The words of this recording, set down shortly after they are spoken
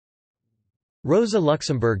Rosa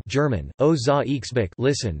Luxemburg German, O za Xbek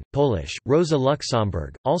listen, Polish, Rosa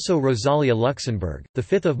Luxemburg, also Rosalia Luxemburg,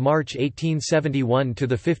 5 March 1871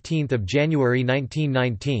 to 15 January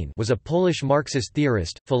 1919 was a Polish Marxist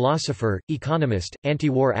theorist, philosopher, economist,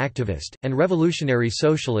 anti-war activist, and revolutionary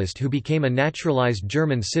socialist who became a naturalized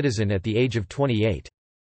German citizen at the age of 28.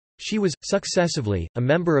 She was, successively, a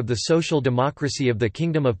member of the Social Democracy of the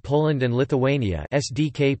Kingdom of Poland and Lithuania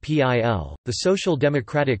 (SDKPIL), the Social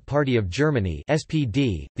Democratic Party of Germany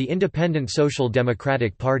 (SPD), the Independent Social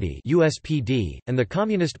Democratic Party (USPD), and the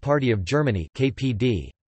Communist Party of Germany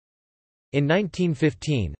 (KPD). In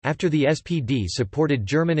 1915, after the SPD supported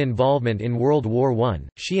German involvement in World War I,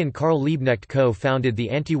 she and Karl Liebknecht co-founded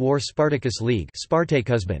the anti-war Spartacus League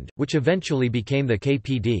which eventually became the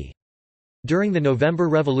KPD. During the November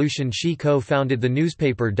Revolution she co-founded the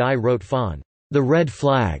newspaper Die Rote Fahne, the Red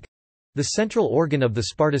Flag, the central organ of the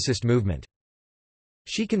Spartacist movement.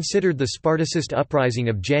 She considered the Spartacist uprising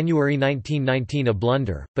of January 1919 a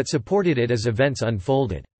blunder, but supported it as events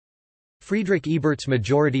unfolded. Friedrich Ebert's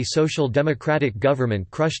majority Social Democratic government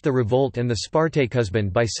crushed the revolt and the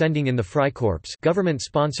Spartakusbund by sending in the Freikorps,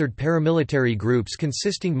 government-sponsored paramilitary groups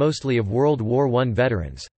consisting mostly of World War I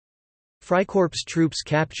veterans. Freikorps troops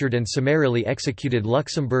captured and summarily executed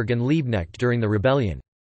Luxemburg and Liebknecht during the rebellion.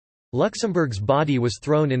 Luxemburg's body was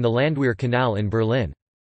thrown in the Landwehr Canal in Berlin.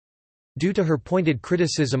 Due to her pointed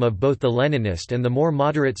criticism of both the Leninist and the more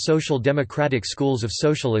moderate social democratic schools of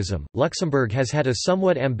socialism, Luxemburg has had a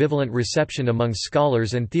somewhat ambivalent reception among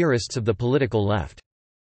scholars and theorists of the political left.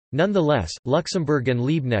 Nonetheless, Luxemburg and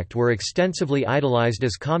Liebknecht were extensively idolized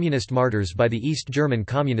as communist martyrs by the East German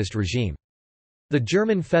communist regime. The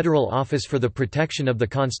German Federal Office for the Protection of the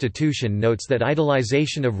Constitution notes that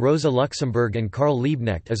idolization of Rosa Luxemburg and Karl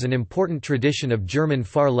Liebknecht is an important tradition of German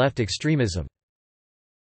far-left extremism.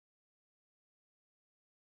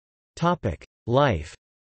 Life.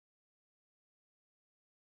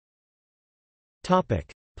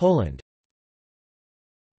 Poland.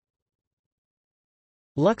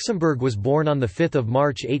 Luxemburg was born on 5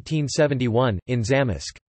 March 1871, in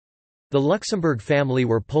Zamość. The Luxemburg family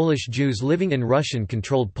were Polish Jews living in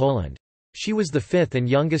Russian-controlled Poland. She was the fifth and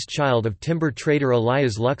youngest child of timber trader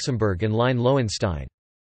Elias Luxemburg and Line Lowenstein.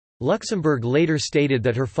 Luxemburg later stated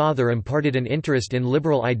that her father imparted an interest in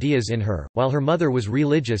liberal ideas in her, while her mother was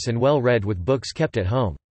religious and well-read with books kept at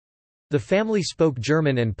home. The family spoke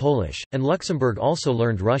German and Polish, and Luxemburg also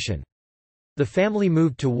learned Russian. The family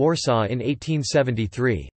moved to Warsaw in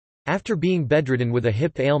 1873. After being bedridden with a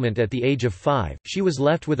hip ailment at the age of 5, she was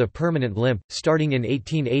left with a permanent limp. Starting in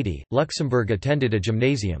 1880, Luxemburg attended a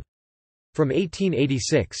gymnasium. From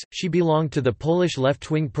 1886, she belonged to the Polish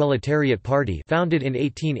left-wing Proletariat Party, founded in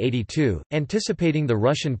 1882, anticipating the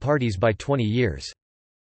Russian parties by 20 years.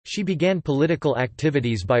 She began political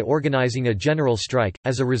activities by organizing a general strike.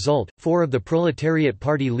 As a result, 4 of the Proletariat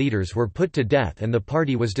Party leaders were put to death and the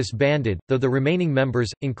party was disbanded, though the remaining members,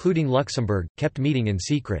 including Luxemburg, kept meeting in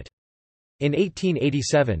secret. In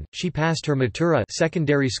 1887, she passed her Matura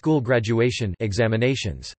secondary school graduation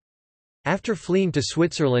examinations. After fleeing to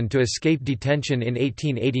Switzerland to escape detention in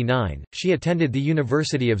 1889, she attended the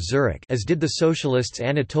University of Zurich, as did the socialists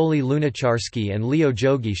Anatoly Lunacharsky and Leo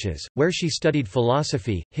Jogiches, where she studied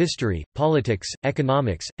philosophy, history, politics,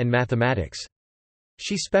 economics, and mathematics.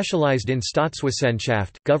 She specialized in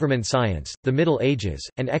Staatswissenschaft, government science, the Middle Ages,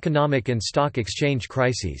 and economic and stock exchange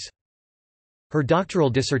crises. Her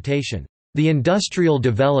doctoral dissertation, The Industrial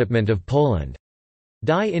Development of Poland,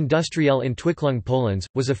 Die Industrielle Entwicklung Polens,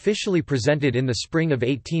 was officially presented in the spring of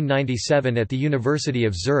 1897 at the University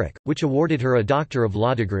of Zurich, which awarded her a Doctor of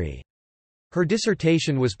Law degree. Her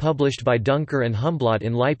dissertation was published by Duncker and Humblot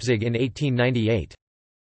in Leipzig in 1898.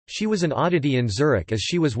 She was an oddity in Zurich as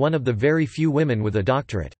she was one of the very few women with a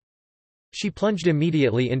doctorate. She plunged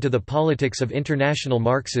immediately into the politics of international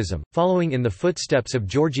Marxism, following in the footsteps of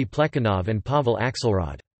Georgy Plekhanov and Pavel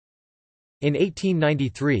Axelrod. In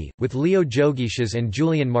 1893, with Leo Jogiches and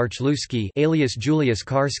Julian Marchluski alias Julius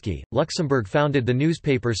Karski, Luxemburg founded the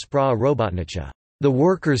newspaper Sprawa Robotnicza, the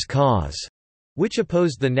workers' cause, which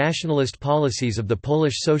opposed the nationalist policies of the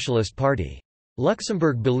Polish Socialist Party.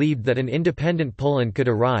 Luxemburg believed that an independent Poland could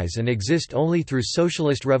arise and exist only through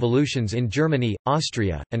socialist revolutions in Germany,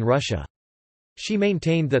 Austria, and Russia. She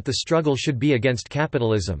maintained that the struggle should be against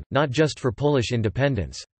capitalism, not just for Polish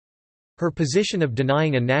independence. Her position of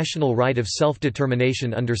denying a national right of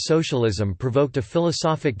self-determination under socialism provoked a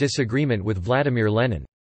philosophic disagreement with Vladimir Lenin.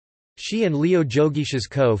 She and Leo Jogiches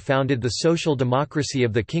co-founded the Social Democracy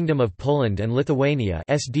of the Kingdom of Poland and Lithuania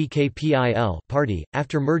 (SDKPIL) party,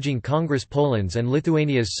 after merging Congress Poland's and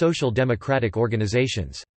Lithuania's social democratic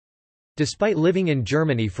organizations. Despite living in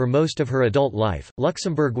Germany for most of her adult life,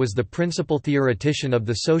 Luxemburg was the principal theoretician of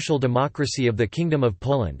the Social Democracy of the Kingdom of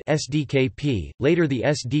Poland (SDKP), later the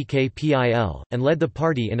SDKPIL, and led the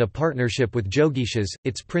party in a partnership with Jogiches,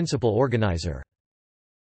 its principal organizer.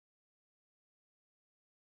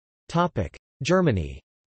 Germany.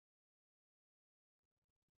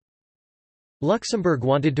 Luxemburg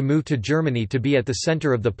wanted to move to Germany to be at the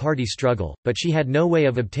center of the party struggle, but she had no way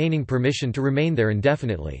of obtaining permission to remain there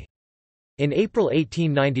indefinitely. In April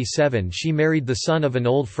 1897 she married the son of an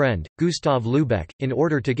old friend, Gustav Lübeck, in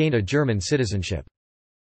order to gain a German citizenship.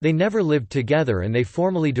 They never lived together and they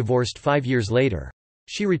formally divorced 5 years later.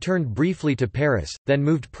 She returned briefly to Paris, then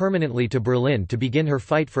moved permanently to Berlin to begin her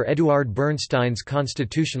fight for Eduard Bernstein's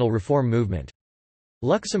constitutional reform movement.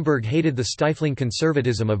 Luxemburg hated the stifling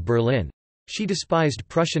conservatism of Berlin. She despised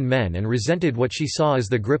Prussian men and resented what she saw as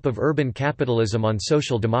the grip of urban capitalism on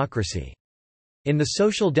social democracy. In the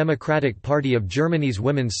Social Democratic Party of Germany's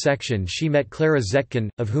women's section she met Clara Zetkin,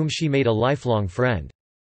 of whom she made a lifelong friend.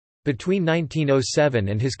 Between 1907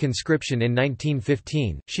 and his conscription in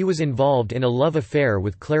 1915, she was involved in a love affair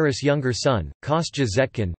with Clara's younger son, Kostja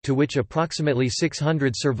Zetkin, to which approximately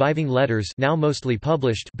 600 surviving letters, now mostly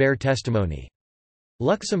published, bear testimony.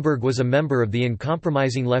 Luxemburg was a member of the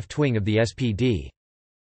uncompromising left wing of the SPD.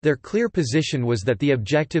 Their clear position was that the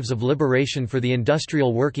objectives of liberation for the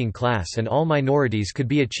industrial working class and all minorities could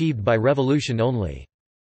be achieved by revolution only.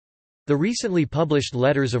 The recently published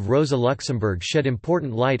letters of Rosa Luxemburg shed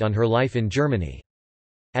important light on her life in Germany.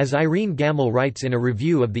 As Irene Gammel writes in a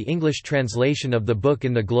review of the English translation of the book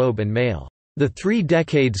in the Globe and Mail, "The 3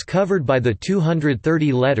 decades covered by the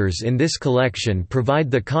 230 letters in this collection provide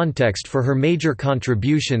the context for her major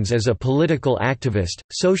contributions as a political activist,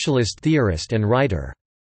 socialist theorist and writer."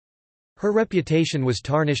 Her reputation was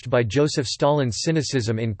tarnished by Joseph Stalin's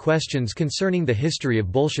cynicism in questions concerning the history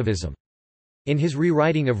of Bolshevism. In his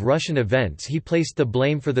rewriting of Russian events he placed the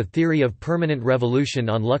blame for the theory of permanent revolution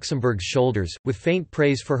on Luxemburg's shoulders, with faint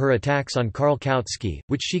praise for her attacks on Karl Kautsky,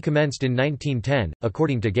 which she commenced in 1910,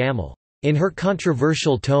 according to Gammel. In her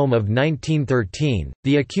controversial tome of 1913,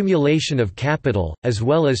 The Accumulation of Capital, as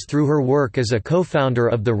well as through her work as a co-founder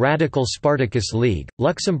of the radical Spartacus League,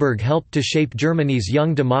 Luxemburg helped to shape Germany's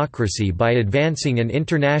young democracy by advancing an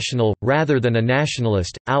international, rather than a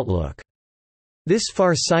nationalist, outlook. This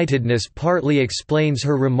far-sightedness partly explains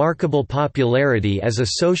her remarkable popularity as a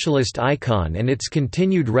socialist icon and its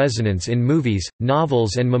continued resonance in movies,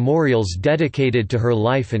 novels and memorials dedicated to her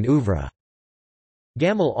life and oeuvre.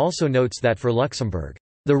 Gammel also notes that for Luxemburg,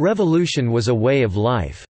 the revolution was a way of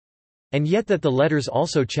life, and yet that the letters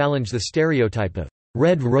also challenge the stereotype of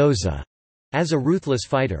Red Rosa as a ruthless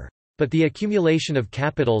fighter. But the accumulation of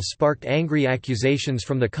capital sparked angry accusations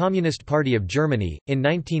from the Communist Party of Germany. In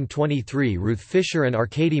 1923, Ruth Fischer and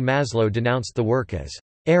Arkady Maslow denounced the work as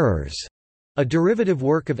errors, a derivative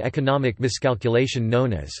work of economic miscalculation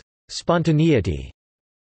known as spontaneity.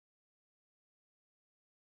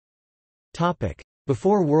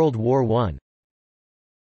 Before World War I.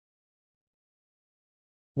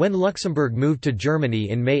 When Luxemburg moved to Germany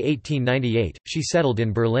in May 1898, she settled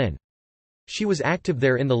in Berlin. She was active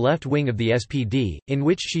there in the left wing of the SPD, in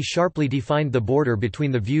which she sharply defined the border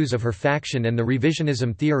between the views of her faction and the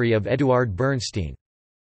revisionism theory of Eduard Bernstein.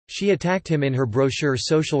 She attacked him in her brochure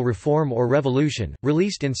Social Reform or Revolution,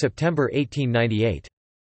 released in September 1898.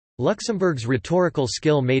 Luxemburg's rhetorical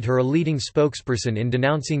skill made her a leading spokesperson in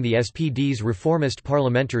denouncing the SPD's reformist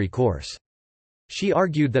parliamentary course. She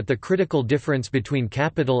argued that the critical difference between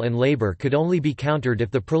capital and labor could only be countered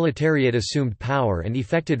if the proletariat assumed power and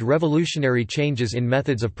effected revolutionary changes in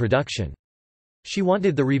methods of production. She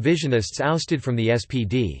wanted the revisionists ousted from the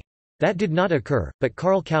SPD. That did not occur, but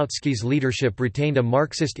Karl Kautsky's leadership retained a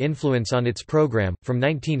Marxist influence on its program. From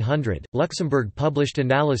 1900, Luxemburg published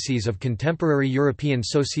analyses of contemporary European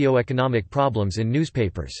socio-economic problems in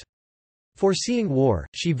newspapers. Foreseeing war,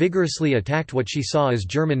 she vigorously attacked what she saw as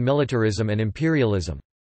German militarism and imperialism.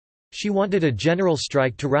 She wanted a general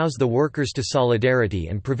strike to rouse the workers to solidarity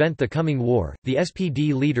and prevent the coming war. The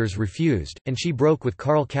SPD leaders refused, and she broke with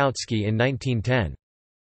Karl Kautsky in 1910.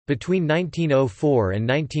 Between 1904 and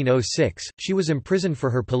 1906, she was imprisoned for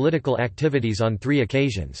her political activities on 3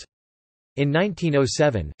 occasions. In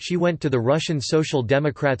 1907, she went to the Russian Social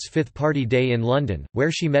Democrats' Fifth Party Day in London,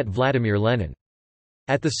 where she met Vladimir Lenin.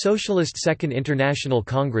 At the Socialist Second International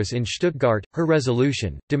Congress in Stuttgart, her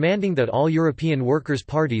resolution, demanding that all European workers'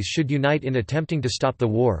 parties should unite in attempting to stop the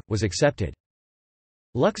war, was accepted.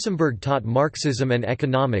 Luxemburg taught Marxism and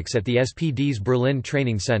economics at the SPD's Berlin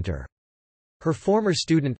Training Center. Her former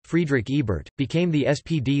student, Friedrich Ebert, became the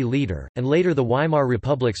SPD leader, and later the Weimar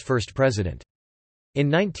Republic's first president. In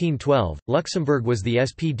 1912, Luxemburg was the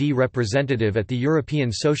SPD representative at the European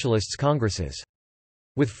Socialists' Congresses.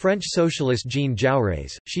 With French socialist Jean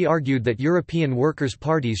Jaurès, she argued that European workers'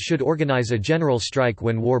 parties should organize a general strike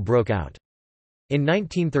when war broke out. In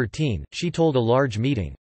 1913, she told a large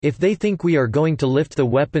meeting, "If they think we are going to lift the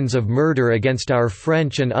weapons of murder against our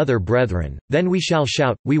French and other brethren, then we shall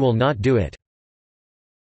shout, we will not do it."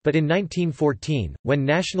 But in 1914, when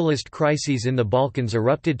nationalist crises in the Balkans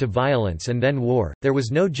erupted to violence and then war, there was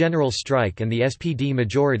no general strike and the SPD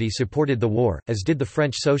majority supported the war, as did the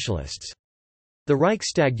French socialists. The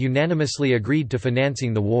Reichstag unanimously agreed to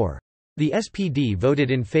financing the war. The SPD voted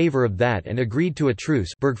in favor of that and agreed to a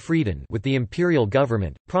truce with the imperial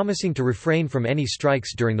government, promising to refrain from any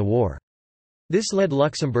strikes during the war. This led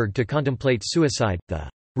Luxemburg to contemplate suicide. The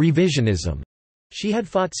revisionism she had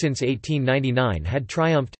fought since 1899 had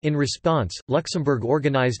triumphed. In response, Luxemburg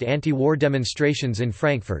organized anti-war demonstrations in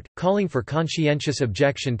Frankfurt, calling for conscientious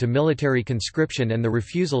objection to military conscription and the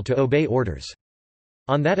refusal to obey orders.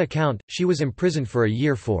 On that account, she was imprisoned for a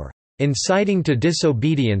year for inciting to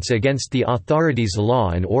disobedience against the authorities' law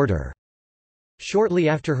and order. Shortly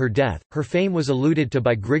after her death, her fame was alluded to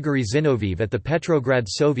by Grigory Zinoviev at the Petrograd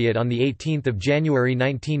Soviet on 18 January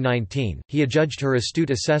 1919. He adjudged her astute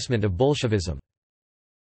assessment of Bolshevism.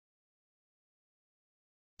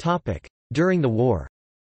 During the war.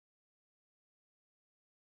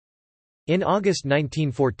 In August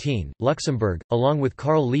 1914, Luxemburg, along with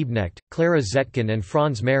Karl Liebknecht, Clara Zetkin and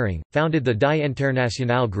Franz Mehring, founded the Die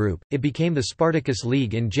Internationale group. It became the Spartacus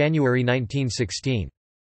League in January 1916.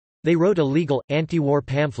 They wrote illegal, anti-war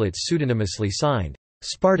pamphlets pseudonymously signed,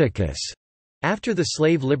 Spartacus. After the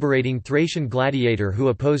slave-liberating Thracian gladiator who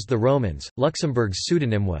opposed the Romans, Luxemburg's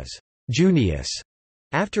pseudonym was Junius,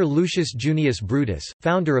 after Lucius Junius Brutus,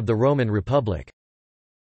 founder of the Roman Republic.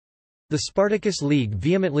 The Spartacus League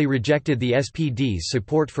vehemently rejected the SPD's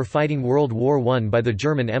support for fighting World War I by the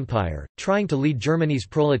German Empire, trying to lead Germany's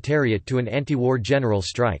proletariat to an anti-war general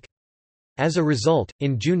strike. As a result,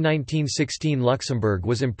 in June 1916 Luxemburg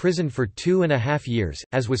was imprisoned for 2.5 years,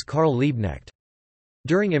 as was Karl Liebknecht.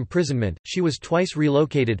 During imprisonment, she was twice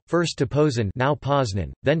relocated, first to Posen, now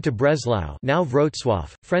Poznan, then to Breslau, now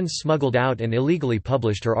Wrocław. Friends smuggled out and illegally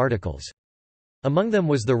published her articles. Among them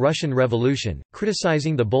was the Russian Revolution,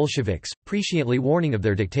 criticizing the Bolsheviks, presciently warning of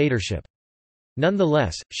their dictatorship.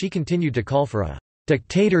 Nonetheless, she continued to call for a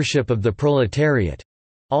dictatorship of the proletariat,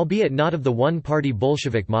 albeit not of the one-party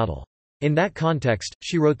Bolshevik model. In that context,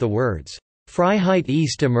 she wrote the words, Freiheit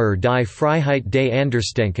ist immer die Freiheit des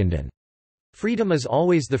Andersdenkenden. Freedom is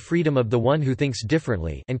always the freedom of the one who thinks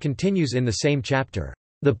differently, and continues in the same chapter.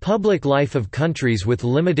 The public life of countries with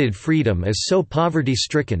limited freedom is so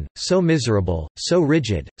poverty-stricken, so miserable, so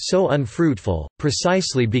rigid, so unfruitful,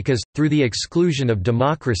 precisely because, through the exclusion of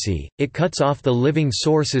democracy, it cuts off the living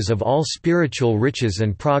sources of all spiritual riches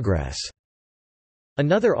and progress.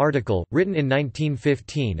 Another article, written in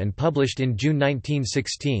 1915 and published in June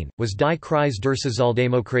 1916, was Die Krise der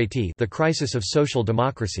Sozialdemokratie, the crisis of social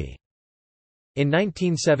democracy. In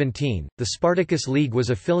 1917, the Spartacus League was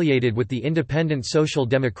affiliated with the Independent Social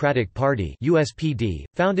Democratic Party (USPD),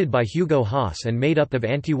 founded by Hugo Haas and made up of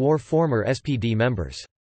anti-war former SPD members.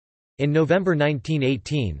 In November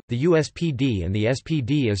 1918, the USPD and the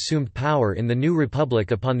SPD assumed power in the new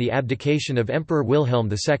republic upon the abdication of Emperor Wilhelm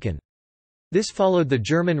II. This followed the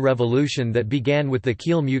German Revolution that began with the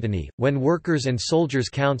Kiel Mutiny, when workers' and soldiers'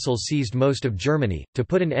 councils seized most of Germany, to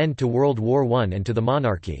put an end to World War I and to the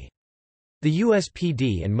monarchy. The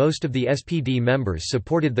USPD and most of the SPD members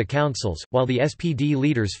supported the councils, while the SPD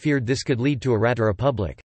leaders feared this could lead to a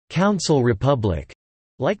Räterepublik, Council Republic,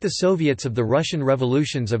 like the Soviets of the Russian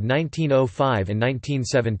revolutions of 1905 and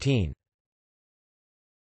 1917.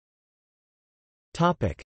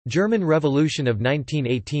 German Revolution of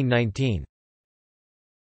 1918–19.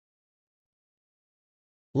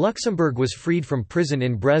 Luxemburg was freed from prison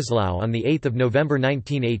in Breslau on 8 November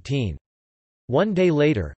 1918. One day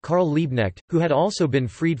later, Karl Liebknecht, who had also been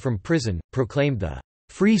freed from prison, proclaimed the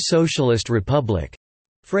Free Socialist Republic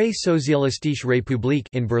Freie Sozialistische Republik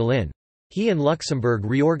in Berlin. He and Luxemburg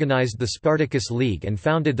reorganized the Spartacus League and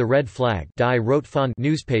founded the Red Flag Die Rotfahne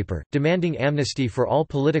newspaper, demanding amnesty for all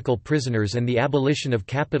political prisoners and the abolition of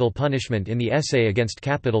capital punishment in the Essay Against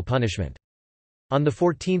Capital Punishment. On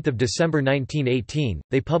 14 December 1918,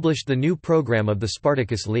 they published the new program of the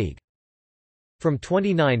Spartacus League. From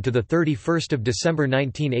 29 to 31 December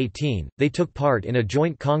 1918, they took part in a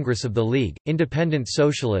joint congress of the League, Independent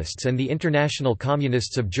Socialists and the International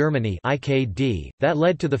Communists of Germany (IKD), that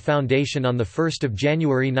led to the foundation on 1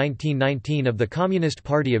 January 1919 of the Communist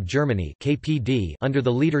Party of Germany (KPD) under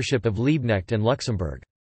the leadership of Liebknecht and Luxemburg.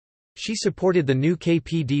 She supported the new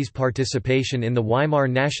KPD's participation in the Weimar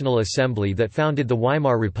National Assembly that founded the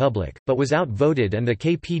Weimar Republic, but was outvoted and the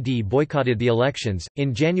KPD boycotted the elections.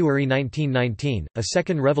 In January 1919, a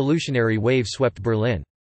second revolutionary wave swept Berlin.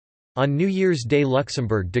 On New Year's Day,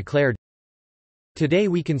 Luxemburg declared, "Today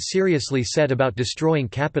we can seriously set about destroying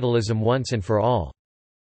capitalism once and for all.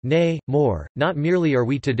 Nay, more, not merely are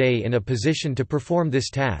we today in a position to perform this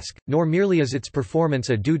task, nor merely is its performance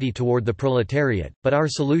a duty toward the proletariat, but our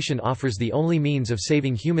solution offers the only means of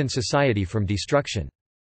saving human society from destruction."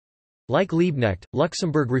 Like Liebknecht,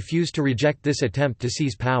 Luxemburg refused to reject this attempt to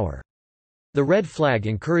seize power. The red flag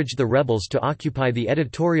encouraged the rebels to occupy the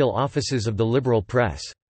editorial offices of the liberal press.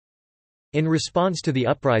 In response to the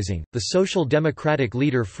uprising, the Social Democratic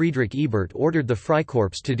leader Friedrich Ebert ordered the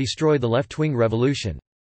Freikorps to destroy the left-wing revolution.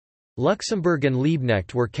 Luxemburg and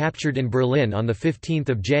Liebknecht were captured in Berlin on 15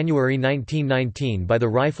 January 1919 by the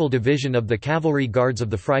Rifle Division of the Cavalry Guards of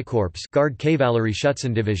the Freikorps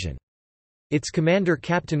Gardkavallerie-Schützendivision. Its commander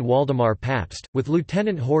Captain Waldemar Pabst, with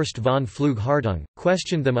Lieutenant Horst von Pflug-Hartung,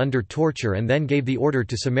 questioned them under torture and then gave the order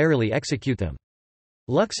to summarily execute them.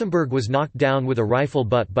 Luxemburg was knocked down with a rifle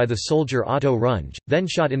butt by the soldier Otto Runge, then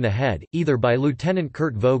shot in the head, either by Lieutenant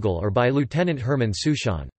Kurt Vogel or by Lieutenant Hermann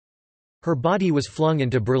Souchon. Her body was flung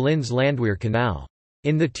into Berlin's Landwehr Canal.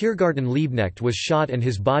 In the Tiergarten Liebknecht was shot and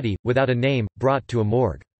his body, without a name, brought to a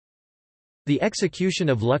morgue. The execution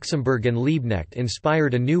of Luxemburg and Liebknecht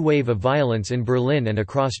inspired a new wave of violence in Berlin and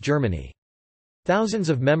across Germany. Thousands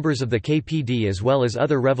of members of the KPD as well as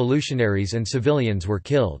other revolutionaries and civilians were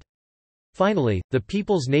killed. Finally, the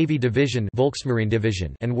People's Navy Division, Volksmarine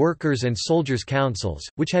Division and Workers' and Soldiers' Councils,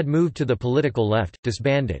 which had moved to the political left,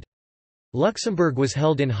 disbanded. Luxemburg was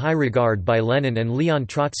held in high regard by Lenin and Leon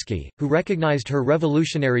Trotsky, who recognized her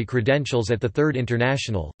revolutionary credentials at the Third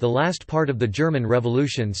International. The last part of the German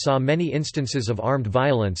Revolution saw many instances of armed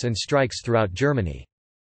violence and strikes throughout Germany.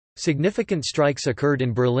 Significant strikes occurred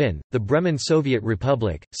in Berlin, the Bremen Soviet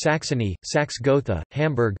Republic, Saxony, Saxe-Gotha,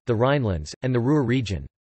 Hamburg, the Rhinelands, and the Ruhr region.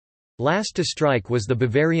 Last to strike was the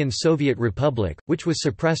Bavarian Soviet Republic, which was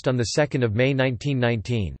suppressed on 2 May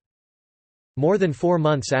 1919. More than 4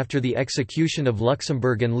 months after the execution of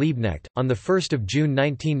Luxemburg and Liebknecht, on 1 June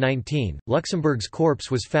 1919, Luxemburg's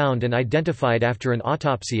corpse was found and identified after an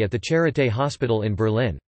autopsy at the Charité Hospital in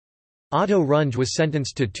Berlin. Otto Runge was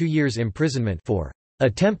sentenced to 2 years' imprisonment for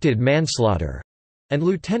attempted manslaughter, and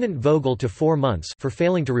Lieutenant Vogel to 4 months for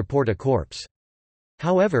failing to report a corpse.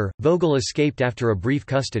 However, Vogel escaped after a brief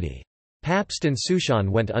custody. Pabst and Souchon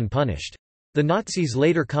went unpunished. The Nazis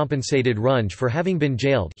later compensated Runge for having been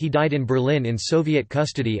jailed. He died in Berlin in Soviet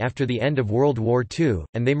custody after the end of World War II,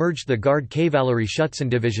 and they merged the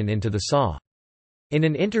Gardkavallerie-Schützendivision into the SA. In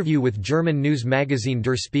an interview with German news magazine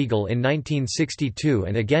Der Spiegel in 1962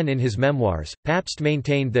 and again in his memoirs, Pabst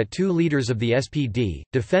maintained that 2 leaders of the SPD,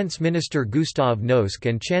 Defense Minister Gustav Noske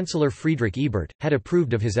and Chancellor Friedrich Ebert, had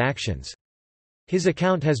approved of his actions. His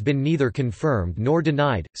account has been neither confirmed nor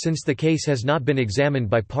denied, since the case has not been examined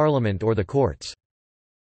by Parliament or the courts.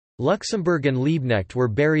 Luxemburg and Liebknecht were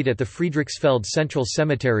buried at the Friedrichsfeld Central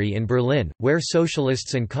Cemetery in Berlin, where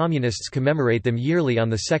socialists and communists commemorate them yearly on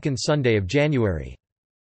the second Sunday of January.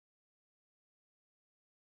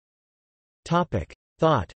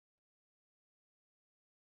 Thought.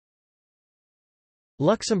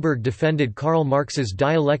 Luxemburg defended Karl Marx's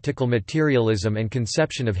dialectical materialism and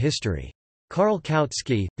conception of history. Karl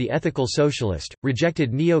Kautsky, the ethical socialist,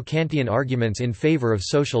 rejected neo-Kantian arguments in favor of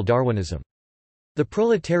social Darwinism. The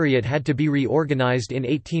proletariat had to be reorganized in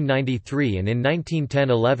 1893 and in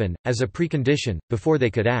 1910–11, as a precondition, before they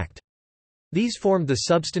could act. These formed the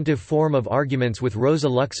substantive form of arguments with Rosa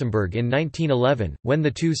Luxemburg in 1911, when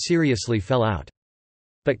the two seriously fell out.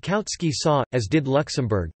 But Kautsky saw, as did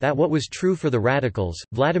Luxemburg, that what was true for the radicals,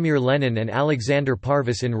 Vladimir Lenin and Alexander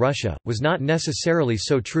Parvus in Russia, was not necessarily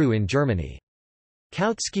so true in Germany.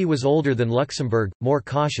 Kautsky was older than Luxemburg, more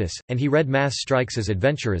cautious, and he read mass strikes as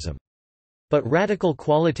adventurism. But radical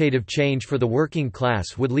qualitative change for the working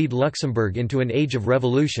class would lead Luxemburg into an age of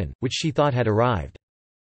revolution, which she thought had arrived.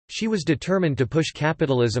 She was determined to push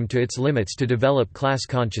capitalism to its limits to develop class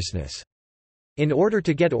consciousness. In order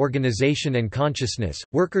to get organization and consciousness,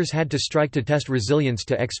 workers had to strike to test resilience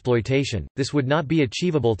to exploitation. This would not be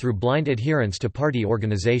achievable through blind adherence to party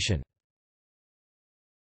organization.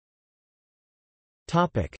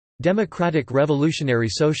 Topic: Democratic revolutionary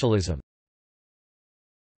socialism.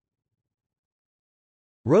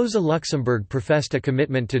 Rosa Luxemburg professed a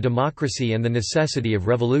commitment to democracy and the necessity of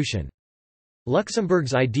revolution.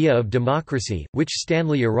 Luxemburg's idea of democracy, which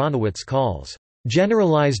Stanley Aronowitz calls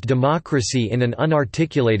generalized democracy in an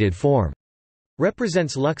unarticulated form,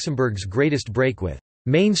 represents Luxemburg's greatest break with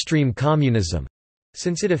mainstream communism,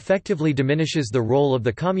 since it effectively diminishes the role of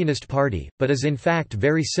the Communist Party, but is in fact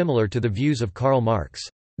very similar to the views of Karl Marx.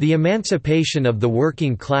 The emancipation of the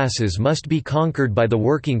working classes must be conquered by the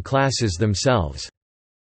working classes themselves.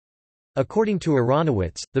 According to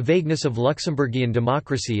Aronowitz, the vagueness of Luxembourgian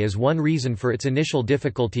democracy is one reason for its initial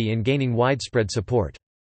difficulty in gaining widespread support.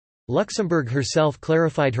 Luxemburg herself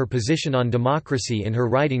clarified her position on democracy in her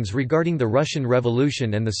writings regarding the Russian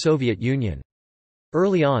Revolution and the Soviet Union.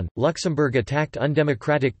 Early on, Luxemburg attacked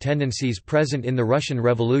undemocratic tendencies present in the Russian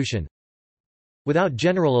Revolution. Without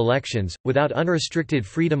general elections, without unrestricted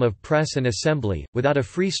freedom of press and assembly, without a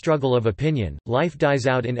free struggle of opinion, life dies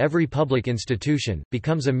out in every public institution,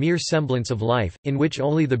 becomes a mere semblance of life, in which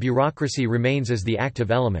only the bureaucracy remains as the active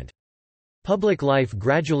element. Public life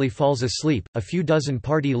gradually falls asleep, a few dozen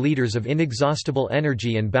party leaders of inexhaustible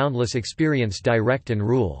energy and boundless experience direct and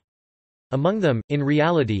rule. Among them, in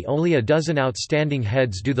reality only a dozen outstanding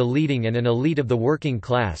heads do the leading, and an elite of the working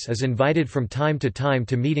class is invited from time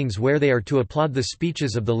to meetings where they are to applaud the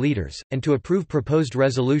speeches of the leaders, and to approve proposed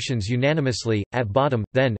resolutions unanimously. At bottom,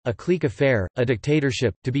 then, a clique affair, a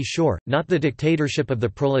dictatorship, to be sure, not the dictatorship of the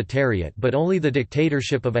proletariat but only the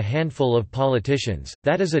dictatorship of a handful of politicians.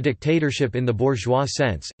 That is a dictatorship in the bourgeois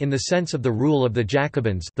sense, in the sense of the rule of the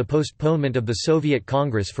Jacobins, the postponement of the Soviet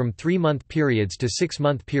Congress from 3-month periods to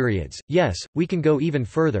 6-month periods. Yes, we can go even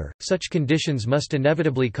further. Such conditions must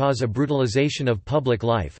inevitably cause a brutalization of public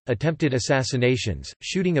life, attempted assassinations,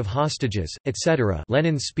 shooting of hostages, etc.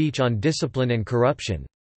 Lenin's speech on discipline and corruption.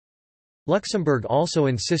 Luxemburg also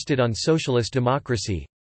insisted on socialist democracy.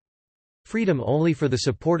 Freedom only for the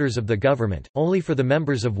supporters of the government, only for the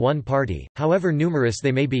members of one party, however numerous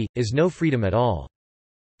they may be, is no freedom at all.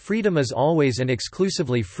 Freedom is always and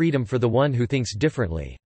exclusively freedom for the one who thinks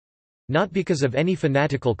differently. Not because of any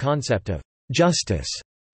fanatical concept of justice,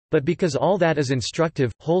 but because all that is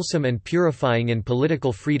instructive, wholesome and purifying in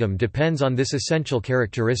political freedom depends on this essential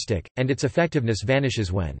characteristic, and its effectiveness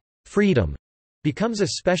vanishes when freedom becomes a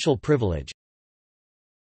special privilege.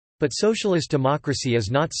 But socialist democracy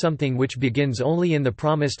is not something which begins only in the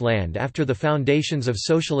promised land after the foundations of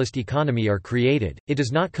socialist economy are created. It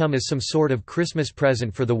does not come as some sort of Christmas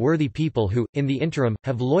present for the worthy people who, in the interim,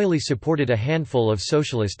 have loyally supported a handful of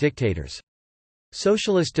socialist dictators.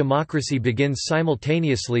 Socialist democracy begins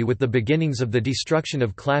simultaneously with the beginnings of the destruction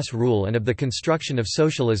of class rule and of the construction of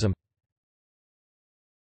socialism.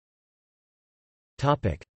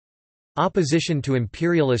 Topic: Opposition to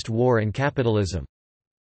imperialist war and capitalism.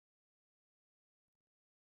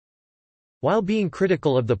 While being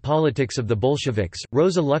critical of the politics of the Bolsheviks,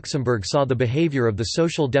 Rosa Luxemburg saw the behavior of the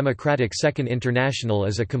Social Democratic Second International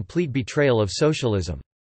as a complete betrayal of socialism.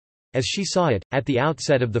 As she saw it, at the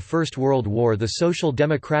outset of the First World War, the social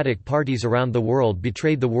democratic parties around the world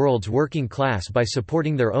betrayed the world's working class by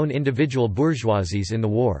supporting their own individual bourgeoisies in the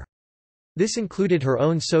war. This included her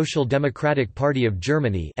own Social Democratic Party of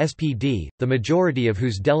Germany (SPD), the majority of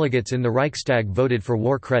whose delegates in the Reichstag voted for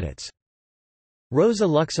war credits. Rosa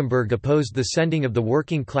Luxemburg opposed the sending of the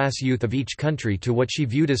working-class youth of each country to what she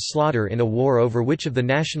viewed as slaughter in a war over which of the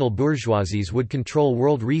national bourgeoisies would control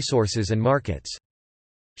world resources and markets.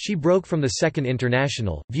 She broke from the Second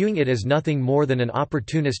International, viewing it as nothing more than an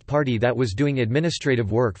opportunist party that was doing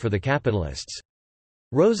administrative work for the capitalists.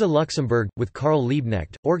 Rosa Luxemburg, with Karl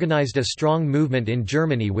Liebknecht, organized a strong movement in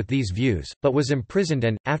Germany with these views, but was imprisoned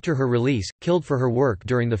and, after her release, killed for her work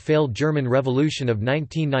during the failed German Revolution of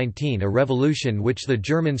 1919, a revolution which the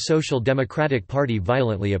German Social Democratic Party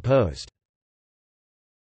violently opposed.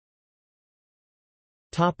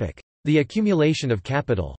 The accumulation of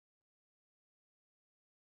capital.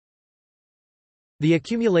 The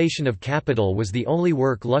Accumulation of Capital was the only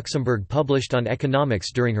work Luxemburg published on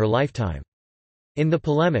economics during her lifetime. In the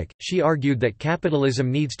polemic, she argued that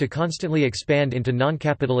capitalism needs to constantly expand into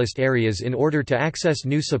non-capitalist areas in order to access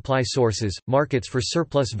new supply sources, markets for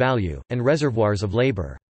surplus value, and reservoirs of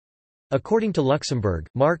labor. According to Luxemburg,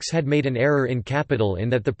 Marx had made an error in capital in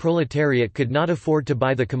that the proletariat could not afford to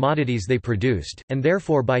buy the commodities they produced, and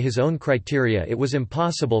therefore by his own criteria it was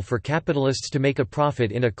impossible for capitalists to make a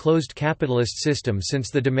profit in a closed capitalist system since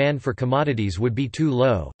the demand for commodities would be too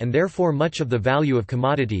low, and therefore much of the value of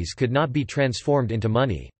commodities could not be transformed into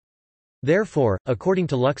money. Therefore, according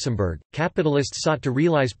to Luxemburg, capitalists sought to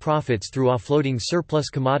realize profits through offloading surplus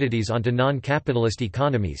commodities onto non-capitalist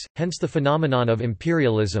economies, hence the phenomenon of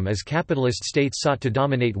imperialism as capitalist states sought to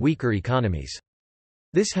dominate weaker economies.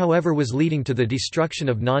 This however was leading to the destruction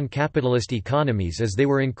of non-capitalist economies as they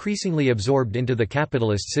were increasingly absorbed into the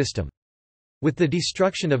capitalist system. With the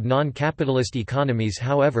destruction of non-capitalist economies,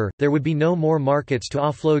 however, there would be no more markets to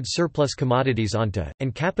offload surplus commodities onto,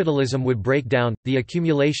 and capitalism would break down. The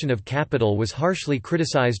accumulation of capital was harshly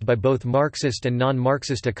criticized by both Marxist and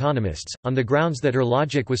non-Marxist economists, on the grounds that her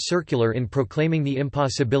logic was circular in proclaiming the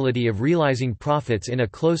impossibility of realizing profits in a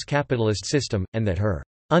closed capitalist system, and that her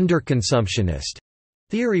underconsumptionist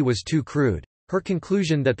theory was too crude. Her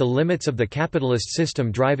conclusion that the limits of the capitalist system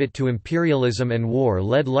drive it to imperialism and war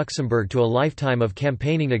led Luxemburg to a lifetime of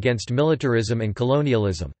campaigning against militarism and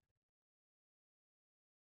colonialism.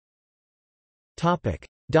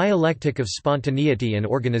 Dialectic of spontaneity and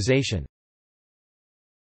organization.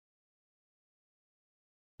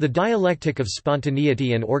 The dialectic of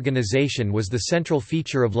spontaneity and organization was the central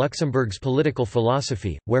feature of Luxemburg's political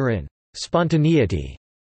philosophy, wherein spontaneity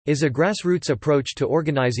is a grassroots approach to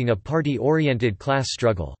organizing a party-oriented class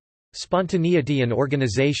struggle. Spontaneity and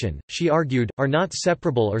organization, she argued, are not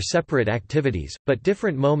separable or separate activities, but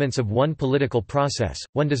different moments of one political process.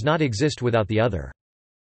 One does not exist without the other.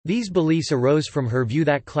 These beliefs arose from her view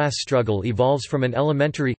that class struggle evolves from an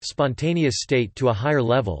elementary, spontaneous state to a higher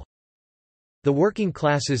level. The working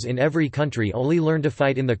classes in every country only learn to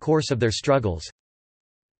fight in the course of their struggles.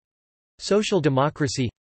 Social democracy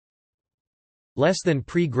less than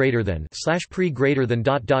pre greater than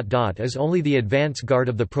is only the advance guard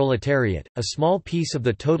of the proletariat, a small piece of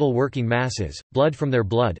the total working masses, blood from their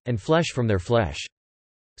blood, and flesh from their flesh.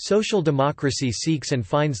 Social democracy seeks and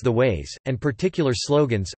finds the ways, and particular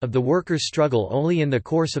slogans, of the workers' struggle only in the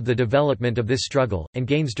course of the development of this struggle, and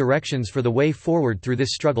gains directions for the way forward through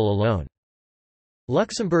this struggle alone.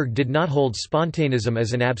 Luxemburg did not hold spontaneism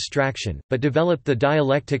as an abstraction, but developed the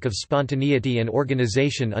dialectic of spontaneity and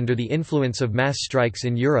organization under the influence of mass strikes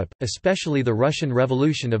in Europe, especially the Russian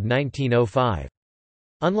Revolution of 1905.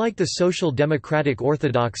 Unlike the social democratic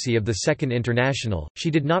orthodoxy of the Second International, she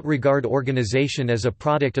did not regard organization as a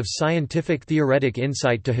product of scientific theoretic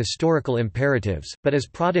insight to historical imperatives, but as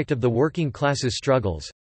product of the working classes' struggles.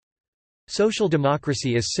 Social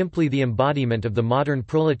democracy is simply the embodiment of the modern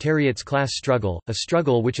proletariat's class struggle, a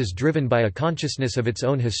struggle which is driven by a consciousness of its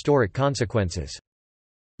own historic consequences.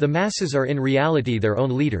 The masses are in reality their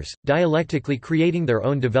own leaders, dialectically creating their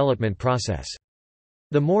own development process.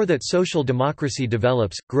 The more that social democracy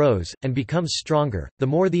develops, grows, and becomes stronger, the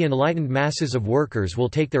more the enlightened masses of workers will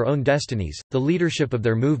take their own destinies, the leadership of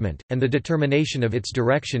their movement, and the determination of its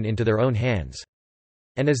direction into their own hands.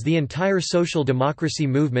 And as the entire social democracy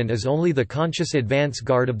movement is only the conscious advance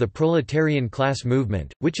guard of the proletarian class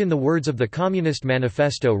movement, which in the words of the Communist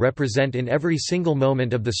Manifesto represent in every single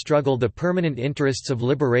moment of the struggle the permanent interests of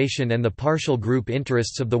liberation and the partial group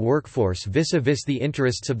interests of the workforce vis-a-vis the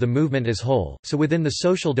interests of the movement as whole, so within the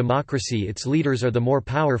social democracy its leaders are the more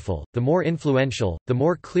powerful, the more influential, the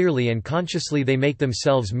more clearly and consciously they make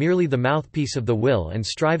themselves merely the mouthpiece of the will and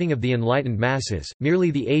striving of the enlightened masses,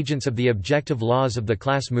 merely the agents of the objective laws of the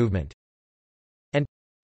class movement. And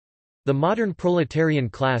the modern proletarian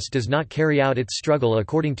class does not carry out its struggle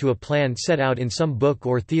according to a plan set out in some book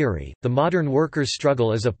or theory. The modern workers'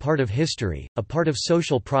 struggle is a part of history, a part of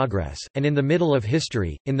social progress, and in the middle of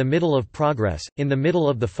history, in the middle of progress, in the middle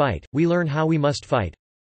of the fight, we learn how we must fight.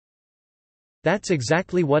 That's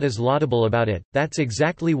exactly what is laudable about it, that's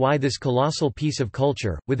exactly why this colossal piece of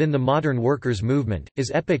culture, within the modern workers' movement,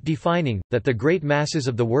 is epoch-defining, that the great masses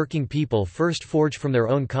of the working people first forge from their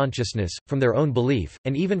own consciousness, from their own belief,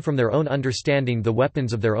 and even from their own understanding the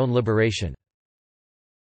weapons of their own liberation.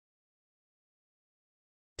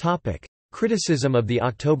 Criticism of the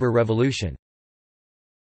October Revolution.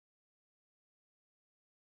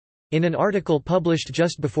 In an article published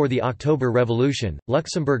just before the October Revolution,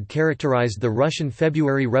 Luxemburg characterized the Russian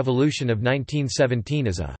February Revolution of 1917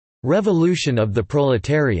 as a «revolution of the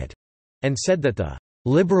proletariat», and said that the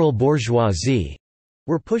 «liberal bourgeoisie»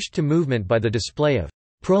 were pushed to movement by the display of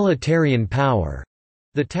 «proletarian power».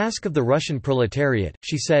 The task of the Russian proletariat,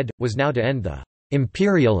 she said, was now to end the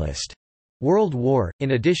 «imperialist» World War,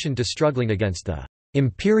 in addition to struggling against the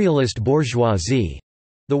 «imperialist bourgeoisie».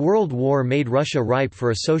 The World War made Russia ripe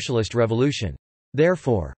for a socialist revolution.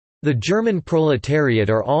 Therefore, the German proletariat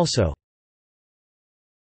are also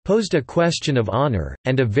posed a question of honor,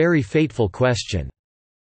 and a very fateful question.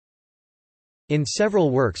 In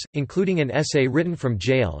several works, including an essay written from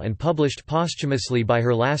jail and published posthumously by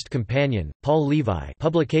her last companion, Paul Levi,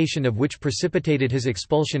 publication of which precipitated his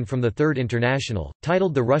expulsion from the Third International,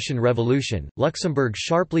 titled The Russian Revolution, Luxemburg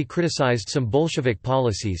sharply criticized some Bolshevik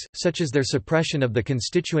policies, such as their suppression of the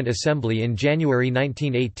Constituent Assembly in January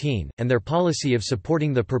 1918, and their policy of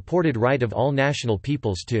supporting the purported right of all national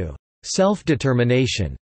peoples to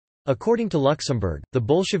self-determination. According to Luxemburg, the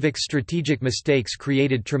Bolsheviks' strategic mistakes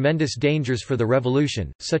created tremendous dangers for the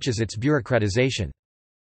revolution, such as its bureaucratization.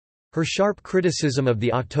 Her sharp criticism of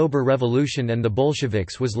the October Revolution and the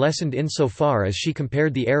Bolsheviks was lessened insofar as she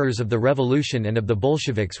compared the errors of the revolution and of the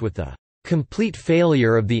Bolsheviks with the complete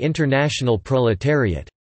failure of the international proletariat.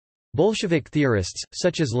 Bolshevik theorists,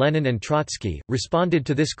 such as Lenin and Trotsky, responded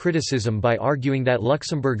to this criticism by arguing that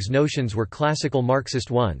Luxemburg's notions were classical Marxist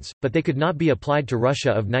ones, but they could not be applied to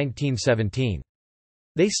Russia of 1917.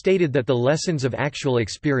 They stated that the lessons of actual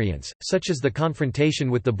experience, such as the confrontation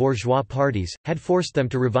with the bourgeois parties, had forced them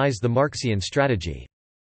to revise the Marxian strategy.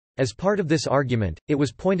 As part of this argument, it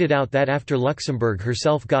was pointed out that after Luxemburg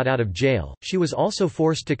herself got out of jail, she was also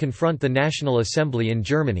forced to confront the National Assembly in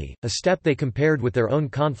Germany, a step they compared with their own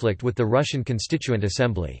conflict with the Russian Constituent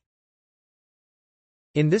Assembly.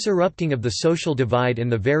 In this erupting of the social divide in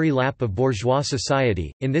the very lap of bourgeois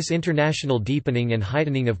society, in this international deepening and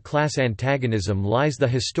heightening of class antagonism lies the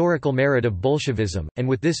historical merit of Bolshevism, and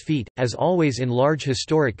with this feat, as always in large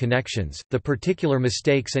historic connections, the particular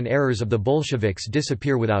mistakes and errors of the Bolsheviks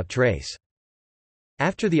disappear without trace.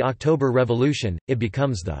 After the October Revolution, it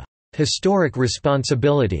becomes the historic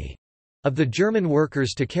responsibility of the German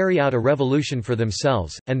workers to carry out a revolution for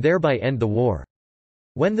themselves, and thereby end the war.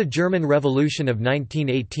 When the German Revolution of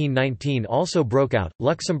 1918–19 also broke out,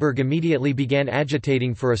 Luxemburg immediately began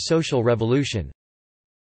agitating for a social revolution.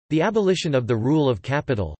 The abolition of the rule of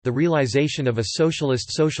capital, the realization of a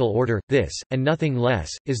socialist social order, this, and nothing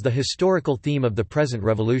less, is the historical theme of the present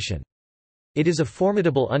revolution. It is a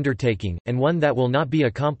formidable undertaking, and one that will not be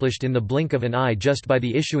accomplished in the blink of an eye just by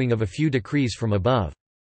the issuing of a few decrees from above.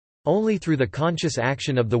 Only through the conscious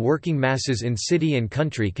action of the working masses in city and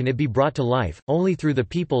country can it be brought to life, only through the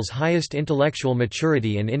people's highest intellectual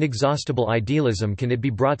maturity and inexhaustible idealism can it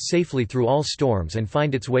be brought safely through all storms and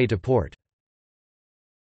find its way to port.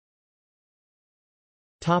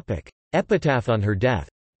 Epitaph on her death.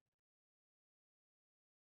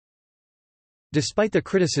 Despite the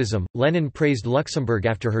criticism, Lenin praised Luxemburg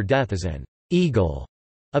after her death as an eagle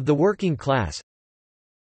of the working class.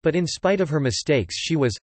 But in spite of her mistakes she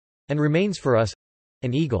was, and remains for us,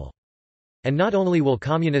 an eagle. And not only will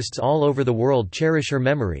communists all over the world cherish her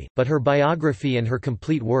memory, but her biography and her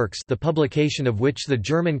complete works, the publication of which the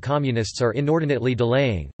German communists are inordinately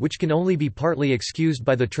delaying, which can only be partly excused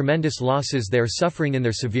by the tremendous losses they are suffering in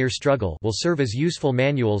their severe struggle, will serve as useful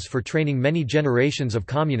manuals for training many generations of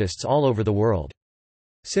communists all over the world.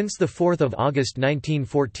 Since 4 August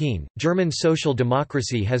 1914, German social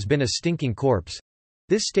democracy has been a stinking corpse.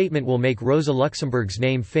 This statement will make Rosa Luxemburg's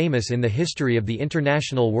name famous in the history of the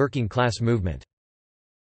international working class movement.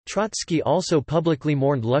 Trotsky also publicly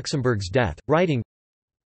mourned Luxemburg's death, writing,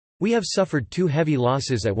 "We have suffered two heavy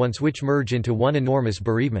losses at once which merge into one enormous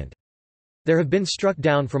bereavement. There have been struck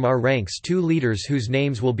down from our ranks two leaders whose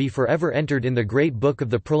names will be forever entered in the great book of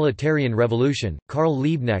the proletarian revolution, Karl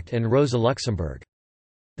Liebknecht and Rosa Luxemburg.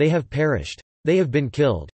 They have perished. They have been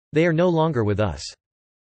killed. They are no longer with us."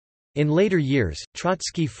 In later years,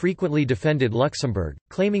 Trotsky frequently defended Luxemburg,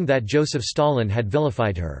 claiming that Joseph Stalin had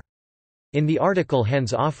vilified her. In the article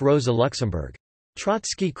Hands Off Rosa Luxemburg,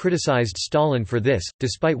 Trotsky criticized Stalin for this,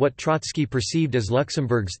 despite what Trotsky perceived as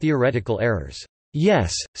Luxemburg's theoretical errors.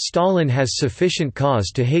 Yes, Stalin has sufficient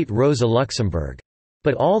cause to hate Rosa Luxemburg.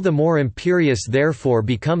 But all the more imperious therefore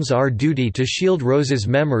becomes our duty to shield Rosa's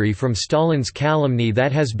memory from Stalin's calumny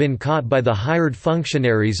that has been caught by the hired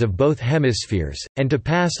functionaries of both hemispheres, and to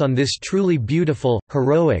pass on this truly beautiful,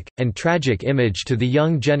 heroic, and tragic image to the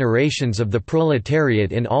young generations of the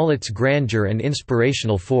proletariat in all its grandeur and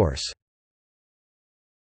inspirational force.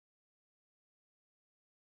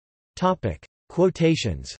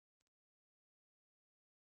 Quotations.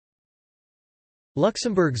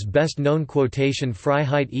 Luxemburg's best-known quotation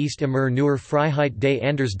Freiheit ist immer nur Freiheit des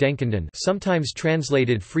Andersdenkenden, sometimes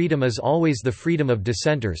translated freedom is always the freedom of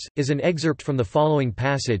dissenters, is an excerpt from the following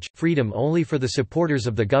passage, freedom only for the supporters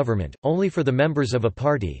of the government, only for the members of a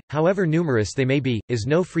party, however numerous they may be, is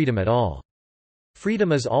no freedom at all.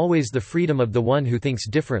 Freedom is always the freedom of the one who thinks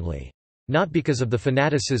differently. Not because of the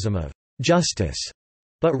fanaticism of justice,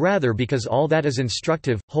 but rather because all that is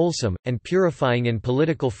instructive, wholesome, and purifying in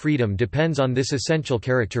political freedom depends on this essential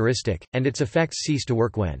characteristic, and its effects cease to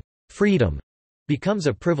work when freedom becomes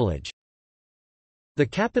a privilege. The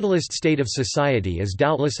capitalist state of society is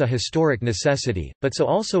doubtless a historic necessity, but so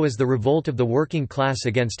also is the revolt of the working class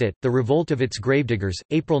against it, the revolt of its gravediggers,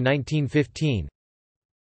 April 1915.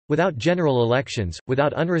 Without general elections,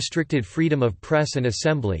 without unrestricted freedom of press and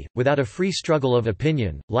assembly, without a free struggle of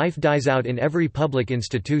opinion, life dies out in every public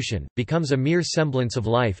institution, becomes a mere semblance of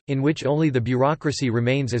life, in which only the bureaucracy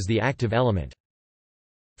remains as the active element.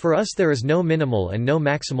 For us there is no minimal and no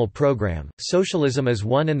maximal program, socialism is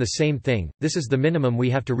one and the same thing, this is the minimum we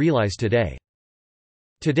have to realize today.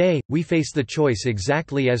 Today, we face the choice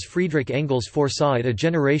exactly as Friedrich Engels foresaw it a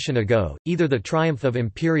generation ago, either the triumph of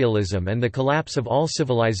imperialism and the collapse of all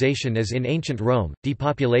civilization as in ancient Rome,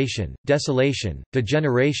 depopulation, desolation,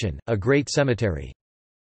 degeneration, a great cemetery.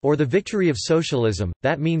 Or the victory of socialism,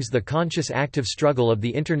 that means the conscious active struggle of the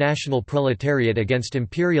international proletariat against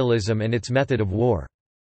imperialism and its method of war.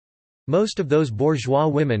 Most of those bourgeois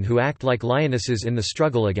women who act like lionesses in the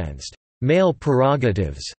struggle against male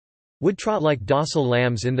prerogatives would trot like docile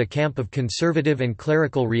lambs in the camp of conservative and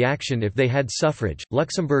clerical reaction if they had suffrage.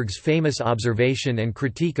 Luxemburg's famous observation and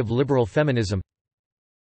critique of liberal feminism.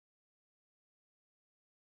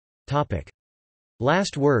 Topic: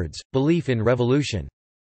 Last words, belief in revolution.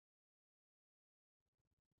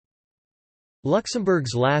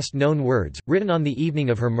 Luxemburg's last known words, written on the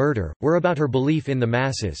evening of her murder, were about her belief in the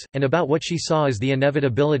masses, and about what she saw as the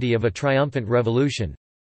inevitability of a triumphant revolution.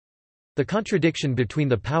 The contradiction between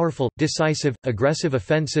the powerful, decisive, aggressive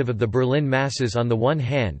offensive of the Berlin masses on the one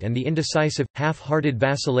hand and the indecisive, half-hearted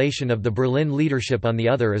vacillation of the Berlin leadership on the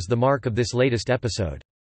other is the mark of this latest episode.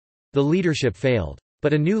 The leadership failed.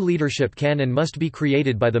 But a new leadership can and must be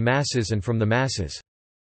created by the masses and from the masses.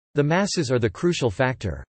 The masses are the crucial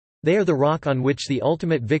factor. They are the rock on which the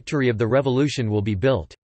ultimate victory of the revolution will be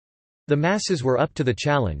built. The masses were up to the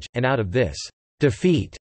challenge, and out of this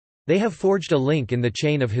defeat, they have forged a link in the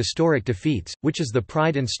chain of historic defeats, which is the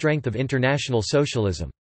pride and strength of international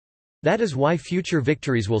socialism. That is why future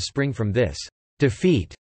victories will spring from this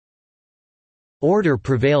defeat. Order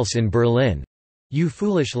prevails in Berlin. You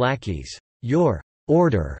foolish lackeys. Your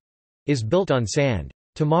order is built on sand.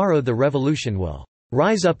 Tomorrow the revolution will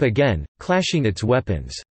rise up again, clashing its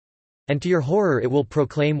weapons. And to your horror it will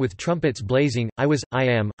proclaim with trumpets blazing, I was, I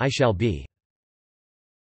am, I shall be.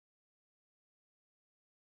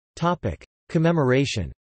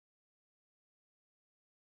 Commemoration.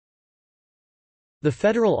 The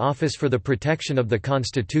Federal Office for the Protection of the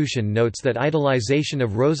Constitution notes that idolization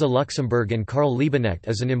of Rosa Luxemburg and Karl Liebknecht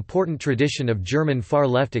is an important tradition of German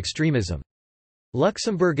far-left extremism.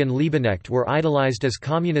 Luxemburg and Liebknecht were idolized as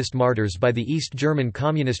communist martyrs by the East German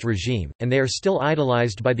Communist regime, and they are still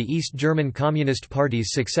idolized by the East German Communist Party's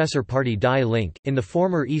successor party Die Linke. In the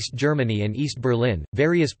former East Germany and East Berlin,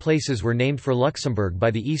 various places were named for Luxemburg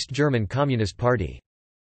by the East German Communist Party.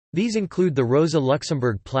 These include the Rosa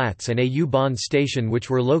Luxemburg Platz and a U-Bahn station, which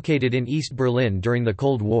were located in East Berlin during the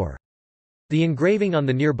Cold War. The engraving on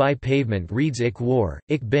the nearby pavement reads Ich war,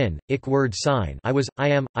 ich bin, ich werde sein, I was, I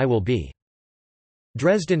am, I will be.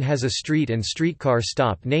 Dresden has a street and streetcar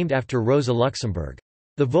stop named after Rosa Luxemburg.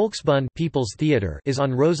 The Volksbühne People's Theater is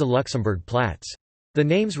on Rosa Luxemburg Platz. The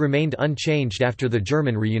names remained unchanged after the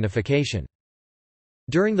German reunification.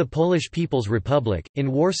 During the Polish People's Republic,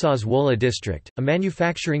 in Warsaw's Wola district, a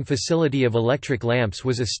manufacturing facility of electric lamps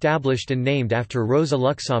was established and named after Rosa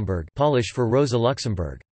Luxemburg, Polish for Rosa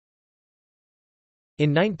Luxemburg.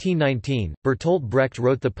 In 1919, Bertolt Brecht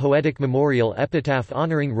wrote the poetic memorial epitaph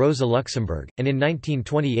honoring Rosa Luxemburg, and in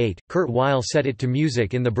 1928, Kurt Weill set it to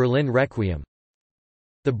music in the Berlin Requiem.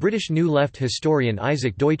 The British New Left historian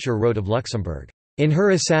Isaac Deutscher wrote of Luxemburg, "In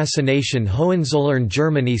her assassination Hohenzollern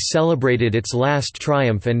Germany celebrated its last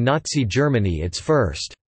triumph and Nazi Germany its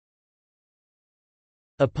first."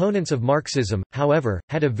 Opponents of Marxism, however,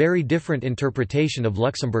 had a very different interpretation of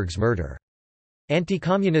Luxemburg's murder.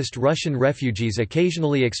 Anti-communist Russian refugees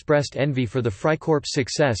occasionally expressed envy for the Freikorps'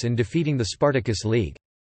 success in defeating the Spartacus League.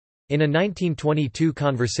 In a 1922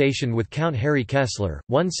 conversation with Count Harry Kessler,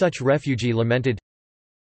 one such refugee lamented,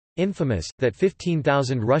 "Infamous, that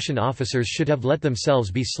 15,000 Russian officers should have let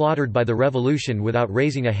themselves be slaughtered by the revolution without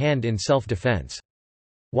raising a hand in self-defense.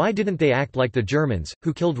 Why didn't they act like the Germans,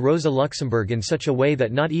 who killed Rosa Luxemburg in such a way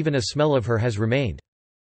that not even a smell of her has remained?"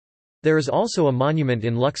 There is also a monument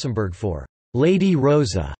in Luxembourg for Lady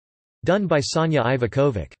Rosa, done by Sonia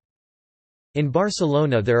Ivakovic. In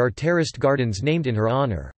Barcelona there are terraced gardens named in her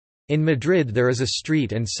honor. In Madrid there is a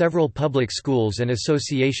street and several public schools and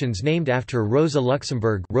associations named after Rosa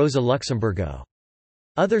Luxemburg, Rosa Luxemburgo.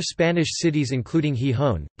 Other Spanish cities including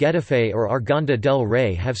Gijón, Getafe or Arganda del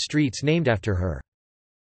Rey have streets named after her.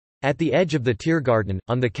 At the edge of the Tiergarten,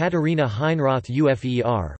 on the Katharina Heinroth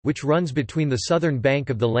Ufer, which runs between the southern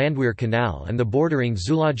bank of the Landwehr Canal and the bordering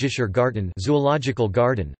Zoologischer Garten, zoological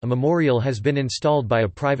garden, a memorial has been installed by a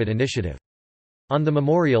private initiative. On the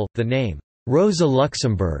memorial, the name, Rosa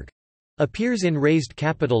Luxemburg, appears in raised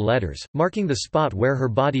capital letters, marking the spot where her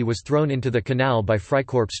body was thrown into the canal by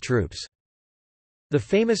Freikorps troops. The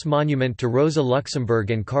famous monument to Rosa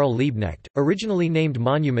Luxemburg and Karl Liebknecht, originally named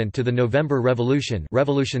Monument to the November Revolution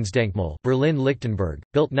Revolutionsdenkmal, Berlin-Lichtenberg,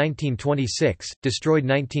 built 1926, destroyed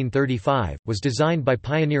 1935, was designed by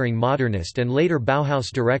pioneering modernist and later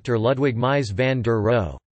Bauhaus director Ludwig Mies van der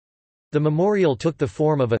Rohe. The memorial took the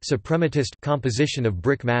form of a suprematist composition of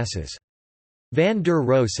brick masses. Van der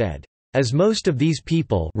Rohe said, "As most of these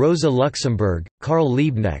people, Rosa Luxemburg, Karl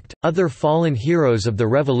Liebknecht, other fallen heroes of the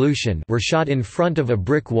revolution, were shot in front of a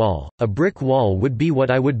brick wall would be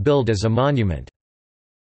what I would build as a monument."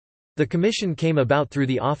 The commission came about through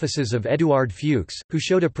the offices of Eduard Fuchs, who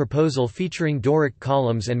showed a proposal featuring Doric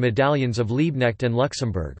columns and medallions of Liebknecht and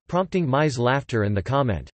Luxemburg, prompting Mies' laughter and the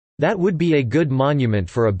comment, "That would be a good monument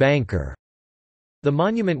for a banker." The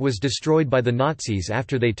monument was destroyed by the Nazis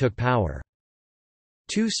after they took power.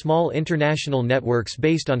 Two small international networks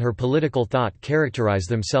based on her political thought characterize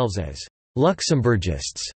themselves as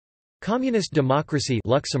Luxemburgists: Communist Democracy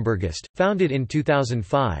Luxemburgist, founded in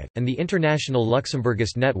 2005, and the International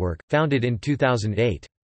Luxemburgist Network, founded in 2008.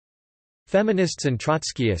 Feminists and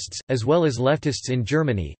Trotskyists, as well as leftists in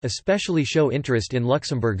Germany, especially show interest in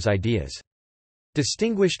Luxemburg's ideas.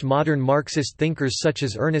 Distinguished modern Marxist thinkers such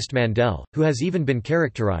as Ernest Mandel, who has even been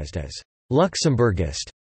characterized as Luxemburgist,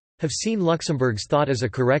 have seen Luxemburg's thought as a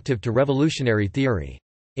corrective to revolutionary theory.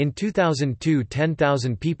 In 2002,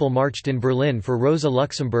 10,000 people marched in Berlin for Rosa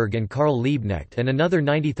Luxemburg and Karl Liebknecht, and another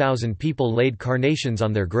 90,000 people laid carnations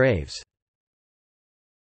on their graves.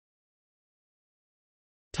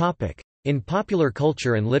 In popular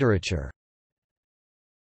culture and literature.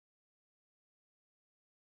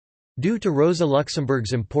 Due to Rosa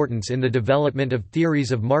Luxemburg's importance in the development of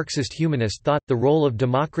theories of Marxist humanist thought, the role of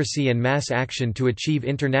democracy and mass action to achieve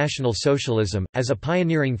international socialism, as a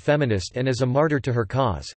pioneering feminist and as a martyr to her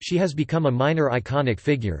cause, she has become a minor iconic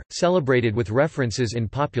figure, celebrated with references in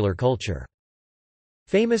popular culture.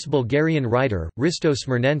 Famous Bulgarian writer, Risto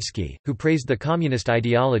Smernensky, who praised the communist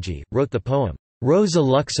ideology, wrote the poem, Rosa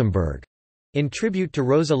Luxemburg, in tribute to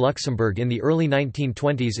Rosa Luxemburg in the early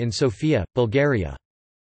 1920s in Sofia, Bulgaria.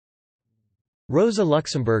 Rosa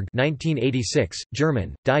Luxemburg 1986,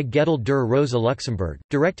 German, Die Gettel der Rosa Luxemburg,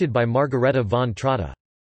 directed by Margareta von Trotta.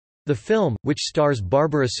 The film, which stars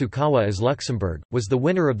Barbara Sukawa as Luxemburg, was the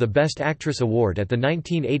winner of the Best Actress award at the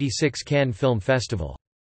 1986 Cannes Film Festival.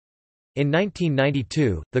 In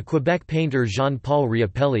 1992, the Quebec painter Jean-Paul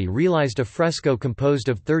Riopelli realized a fresco composed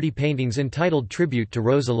of 30 paintings entitled Tribute to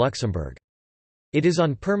Rosa Luxemburg. It is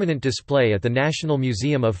on permanent display at the National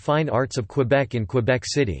Museum of Fine Arts of Quebec in Quebec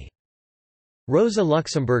City. Rosa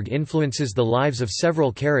Luxemburg influences the lives of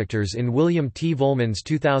several characters in William T. Vollmann's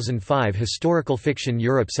 2005 historical fiction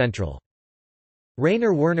Europe Central.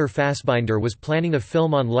 Rainer Werner Fassbinder was planning a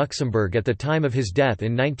film on Luxemburg at the time of his death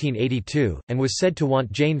in 1982, and was said to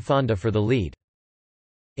want Jane Fonda for the lead.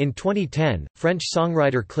 In 2010, French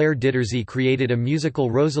songwriter Claire Ditterzy created a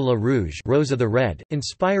musical Rosa la Rouge, Rosa the Red,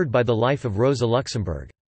 inspired by the life of Rosa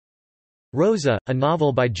Luxemburg. Rosa, a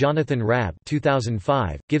novel by Jonathan Rabb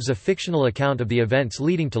 2005, gives a fictional account of the events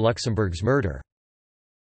leading to Luxemburg's murder.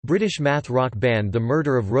 British math rock band The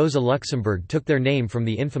Murder of Rosa Luxemburg took their name from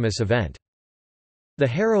the infamous event. The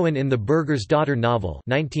heroine in the Burger's Daughter novel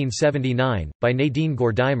 1979, by Nadine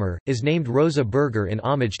Gordimer, is named Rosa Burger in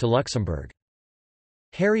homage to Luxemburg.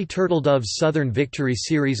 Harry Turtledove's Southern Victory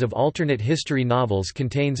series of alternate history novels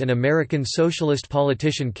contains an American socialist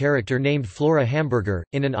politician character named Flora Hamburger,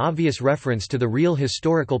 in an obvious reference to the real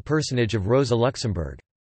historical personage of Rosa Luxemburg.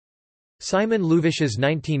 Simon Lewish's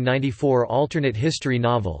 1994 alternate history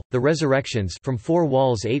novel, The Resurrections from Four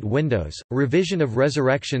Walls Eight Windows, a revision of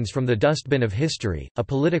Resurrections from the Dustbin of History, a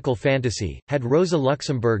political fantasy, had Rosa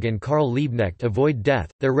Luxemburg and Karl Liebknecht avoid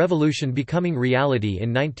death, their revolution becoming reality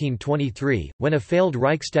in 1923, when a failed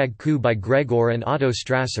Reichstag coup by Gregor and Otto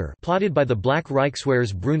Strasser plotted by the Black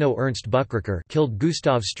Reichswehr's Bruno Ernst Buchrucker killed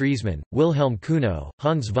Gustav Stresemann, Wilhelm Kuno,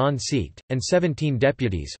 Hans von Seeckt, and 17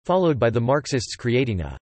 deputies, followed by the Marxists creating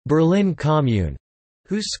a Berlin Commune,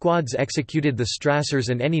 whose squads executed the Strassers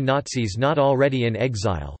and any Nazis not already in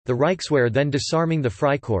exile, the Reichswehr then disarming the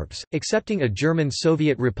Freikorps, accepting a German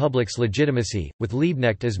Soviet Republic's legitimacy, with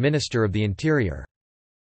Liebknecht as Minister of the Interior.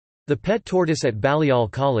 The pet tortoise at Balliol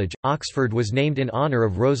College, Oxford was named in honour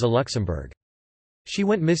of Rosa Luxemburg. She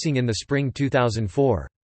went missing in the spring 2004.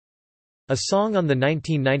 A song on the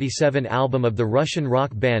 1997 album of the Russian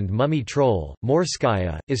rock band Mummy Troll,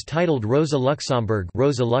 Morskaya, is titled Rosa Luxemburg,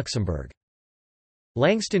 Rosa Luxemburg.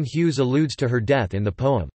 Langston Hughes alludes to her death in the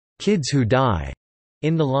poem, Kids Who Die,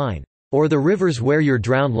 in the line, or the rivers where you're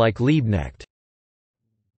drowned like Liebknecht.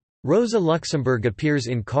 Rosa Luxemburg appears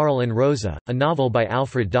in Karl and Rosa, a novel by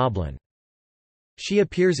Alfred Doblin. She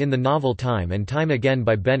appears in the novel Time and Time Again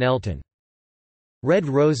by Ben Elton. Red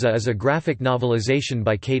Rosa is a graphic novelization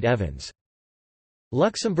by Kate Evans.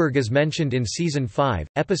 Luxemburg is mentioned in Season 5,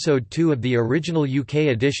 Episode 2 of the original UK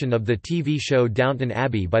edition of the TV show Downton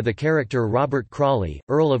Abbey by the character Robert Crawley,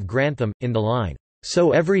 Earl of Grantham, in the line,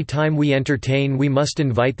 "So every time we entertain we must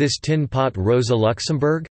invite this tin pot Rosa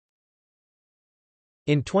Luxemburg?"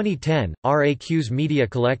 In 2010, RAQ's media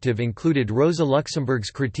collective included Rosa Luxemburg's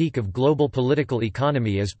critique of global political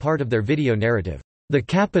economy as part of their video narrative, The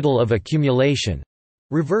Capital of Accumulation,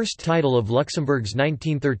 reversed title of Luxemburg's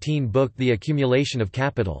 1913 book The Accumulation of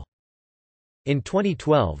Capital. In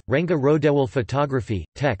 2012, Renga Rodewel Photography,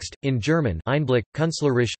 Text, in German Einblick,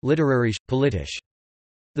 Künstlerisch, Literarisch, Politisch.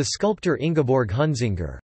 The sculptor Ingeborg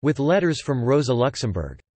Hunzinger. With letters from Rosa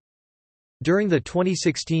Luxemburg. During the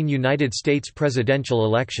 2016 United States presidential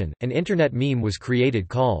election, an internet meme was created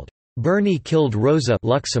called, "Bernie killed Rosa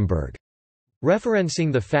Luxemburg,"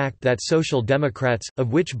 referencing the fact that Social Democrats,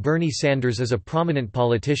 of which Bernie Sanders is a prominent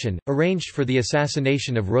politician, arranged for the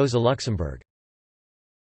assassination of Rosa Luxemburg.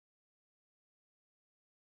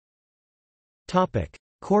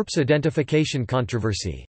 Corpse identification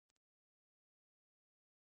controversy.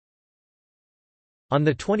 On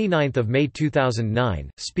 29 May 2009,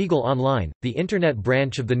 Spiegel Online, the Internet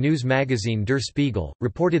branch of the news magazine Der Spiegel,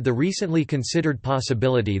 reported the recently considered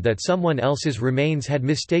possibility that someone else's remains had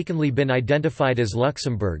mistakenly been identified as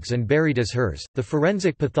Luxemburg's and buried as hers. The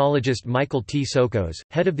forensic pathologist Michael T. Sokos,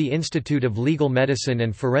 head of the Institute of Legal Medicine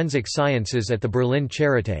and Forensic Sciences at the Berlin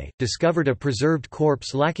Charité, discovered a preserved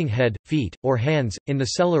corpse lacking head, feet, or hands, in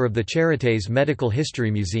the cellar of the Charité's Medical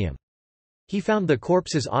History Museum. He found the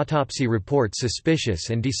corpse's autopsy report suspicious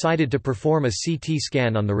and decided to perform a CT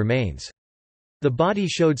scan on the remains. The body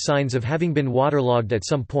showed signs of having been waterlogged at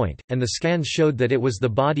some point, and the scans showed that it was the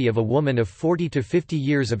body of a woman of 40 to 50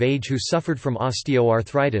 years of age who suffered from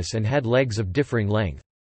osteoarthritis and had legs of differing length.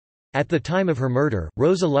 At the time of her murder,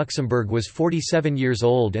 Rosa Luxemburg was 47 years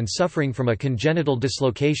old and suffering from a congenital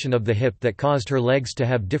dislocation of the hip that caused her legs to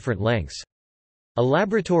have different lengths. A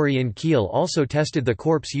laboratory in Kiel also tested the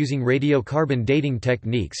corpse using radiocarbon dating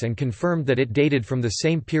techniques and confirmed that it dated from the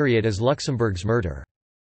same period as Luxemburg's murder.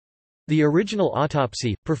 The original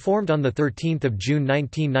autopsy, performed on 13 June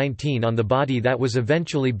 1919 on the body that was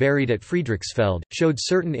eventually buried at Friedrichsfeld, showed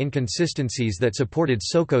certain inconsistencies that supported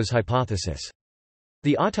Sokos' hypothesis.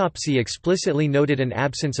 The autopsy explicitly noted an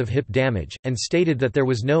absence of hip damage, and stated that there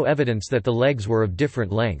was no evidence that the legs were of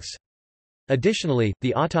different lengths. Additionally,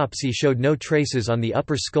 the autopsy showed no traces on the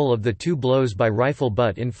upper skull of the 2 blows by rifle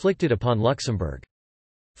butt inflicted upon Luxemburg.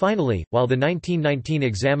 Finally, while the 1919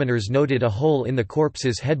 examiners noted a hole in the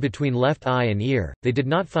corpse's head between left eye and ear, they did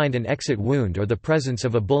not find an exit wound or the presence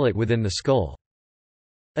of a bullet within the skull.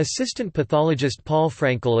 Assistant pathologist Paul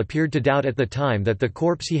Frankel appeared to doubt at the time that the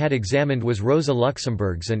corpse he had examined was Rosa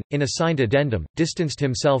Luxemburg's and, in a signed addendum, distanced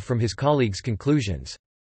himself from his colleagues' conclusions.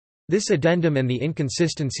 This addendum and the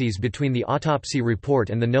inconsistencies between the autopsy report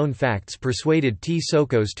and the known facts persuaded T.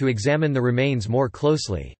 Sokos to examine the remains more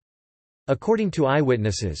closely. According to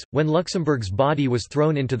eyewitnesses, when Luxemburg's body was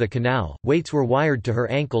thrown into the canal, weights were wired to her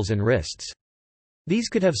ankles and wrists. These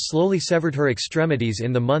could have slowly severed her extremities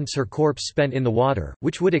in the months her corpse spent in the water,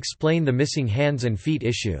 which would explain the missing hands and feet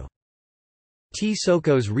issue. T.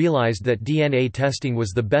 Sokos realized that DNA testing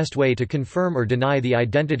was the best way to confirm or deny the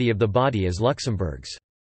identity of the body as Luxemburg's.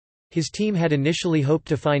 His team had initially hoped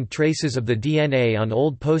to find traces of the DNA on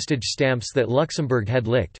old postage stamps that Luxemburg had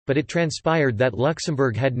licked, but it transpired that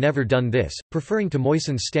Luxemburg had never done this, preferring to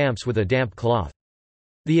moisten stamps with a damp cloth.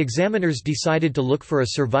 The examiners decided to look for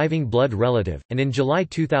a surviving blood relative, and in July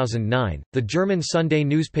 2009, the German Sunday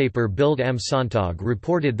newspaper Bild am Sonntag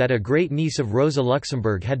reported that a great-niece of Rosa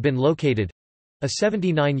Luxemburg had been located—a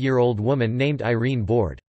 79-year-old woman named Irene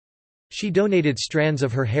Bord. She donated strands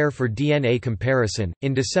of her hair for DNA comparison.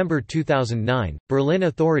 In December 2009, Berlin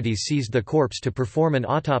authorities seized the corpse to perform an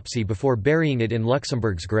autopsy before burying it in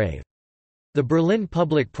Luxemburg's grave. The Berlin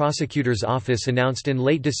Public Prosecutor's Office announced in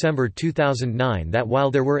late December 2009 that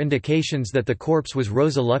while there were indications that the corpse was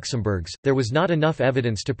Rosa Luxemburg's, there was not enough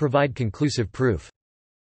evidence to provide conclusive proof.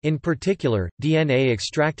 In particular, DNA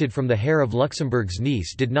extracted from the hair of Luxemburg's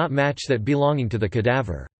niece did not match that belonging to the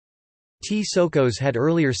cadaver. T. Sokos had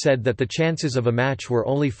earlier said that the chances of a match were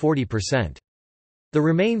only 40%. The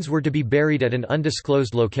remains were to be buried at an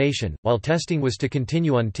undisclosed location, while testing was to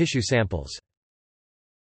continue on tissue samples.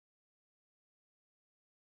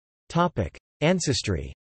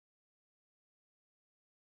 Ancestry.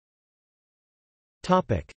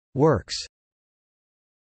 Works.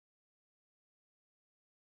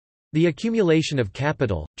 The Accumulation of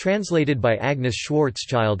Capital, translated by Agnes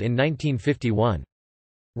Schwarzschild in 1951.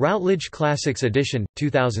 Routledge Classics edition,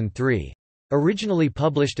 2003. Originally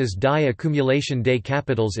published as Die Accumulation des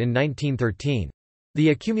Capitals in 1913.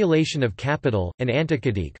 The Accumulation of Capital, an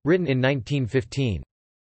Antikritik, written in 1915.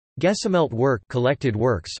 Gesammelt Werk Collected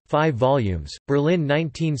Works, 5 volumes, Berlin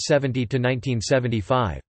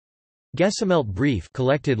 1970–1975. Gesammelt Brief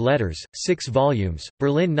Collected Letters, 6 volumes,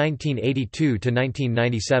 Berlin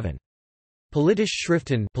 1982–1997. Politische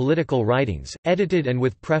Schriften Political Writings, edited and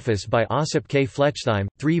with preface by Ossip K. Flechtheim,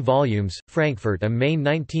 3 volumes, Frankfurt am Main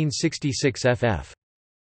 1966 ff.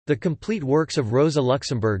 The Complete Works of Rosa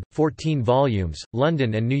Luxemburg, 14 volumes,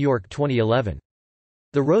 London and New York 2011.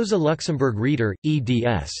 The Rosa Luxemburg Reader,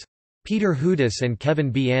 eds. Peter Hudis and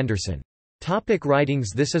Kevin B. Anderson. Topic writings.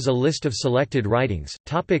 This is a list of selected writings.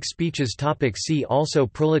 Topic speeches. Topic see also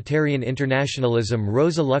Proletarian internationalism.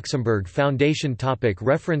 Rosa Luxemburg Foundation. Topic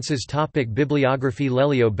references. Topic bibliography.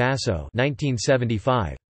 Lelio Basso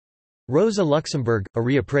 1975. Rosa Luxemburg, A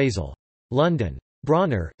Reappraisal. London.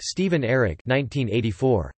 Bronner, Stephen Eric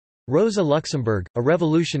 1984. Rosa Luxemburg, A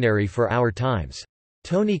Revolutionary for Our Times.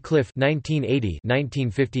 Tony Cliff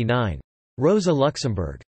 1980–1959. Rosa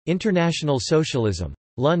Luxemburg. International Socialism.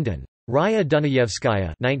 London. Raya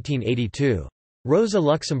Dunayevskaya 1982. Rosa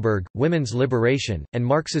Luxemburg, Women's Liberation, and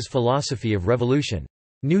Marx's Philosophy of Revolution.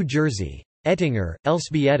 New Jersey. Ettinger,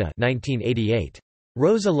 Elzbieta 1988.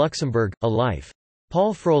 Rosa Luxemburg, A Life.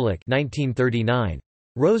 Paul Froelich 1939.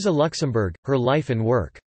 Rosa Luxemburg, Her Life and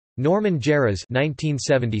Work. Norman Jarras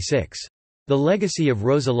 1976. The Legacy of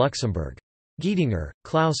Rosa Luxemburg. Giedinger,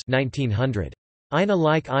 Klaus 1900. Eine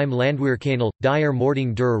Leiche im Landwehrkanal, Die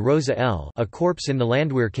Ermordung der Rosa L. A Corpse in the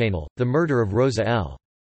Landwehrkanal, The Murder of Rosa L.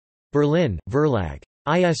 Berlin, Verlag.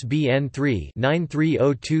 ISBN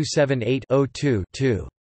 3-930278-02-2.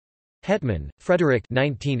 Hetman, Frederick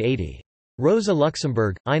 1980. Rosa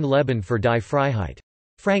Luxemburg, Ein Leben für die Freiheit.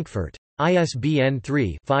 Frankfurt. ISBN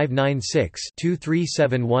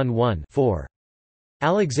 3-596-23711-4.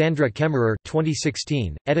 Alexandra Kemmerer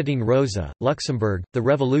 2016, editing Rosa, Luxemburg, The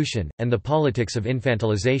Revolution, and the Politics of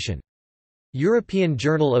Infantilization. European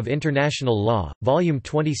Journal of International Law, Volume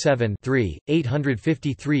 27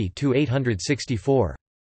 853–864.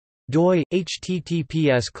 doi,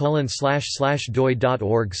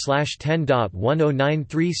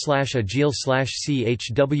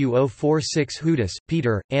 https://doi.org/10.1093/agil/chwo46 Hudis,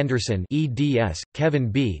 Peter, Anderson eds, Kevin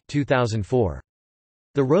B. 2004.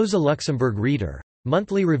 The Rosa Luxemburg Reader.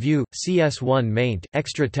 Monthly Review, CS1 maint,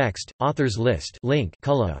 extra text, authors list link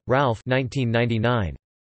Kulla, Ralph 1999.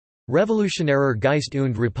 Revolutionärer Geist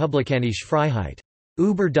und Republikanische Freiheit.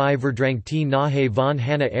 Über die Verdrängte Nahe von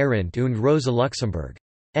Hannah Arendt und Rosa Luxemburg.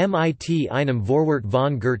 MIT einem Vorwort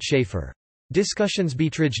von Gert Schäfer.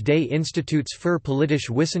 Diskussionsbeiträge des Instituts für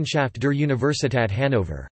politische Wissenschaft der Universität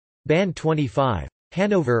Hannover. Band 25.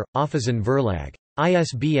 Hannover, Offizen Verlag.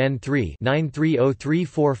 ISBN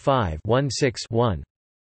 3-930345-16-1.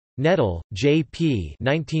 Nettle, J. P.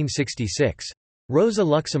 1966. Rosa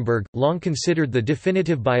Luxemburg, long considered the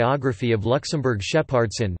definitive biography of Luxemburg.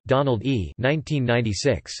 Shepardson, Donald E.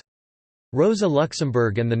 1996. Rosa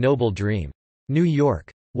Luxemburg and the Noble Dream. New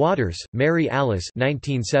York. Waters, Mary Alice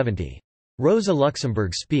 1970. Rosa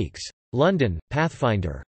Luxemburg Speaks. London,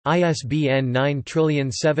 Pathfinder. ISBN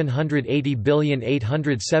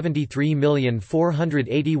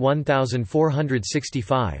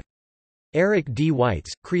 9780873481465. Eric D. Weitz,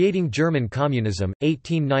 Creating German Communism,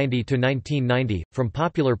 1890–1990, From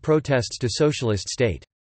Popular Protests to Socialist State.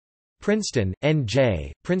 Princeton,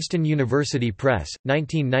 N.J., Princeton University Press,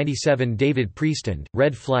 1997. David Priestland,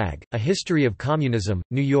 Red Flag, A History of Communism,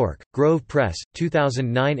 New York, Grove Press,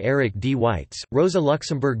 2009. Eric D. Weitz, Rosa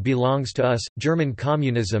Luxemburg Belongs to Us, German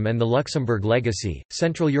Communism and the Luxembourg Legacy,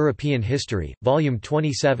 Central European History, Volume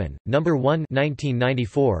 27, No. 1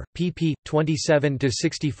 1994, pp.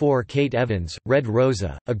 27–64. Kate Evans, Red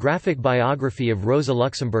Rosa, A Graphic Biography of Rosa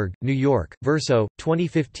Luxemburg, New York, Verso,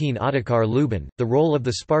 2015. Ottokar Lubin, The Role of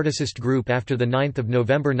the Spartacist Group after 9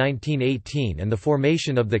 November 1918 and the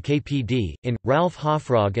Formation of the KPD, in, Ralph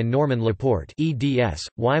Hofrog and Norman Laporte eds,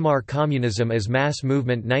 Weimar Communism as Mass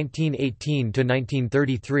Movement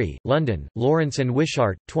 1918–1933, London, Lawrence and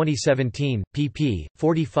Wishart, 2017, pp.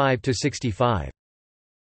 45–65.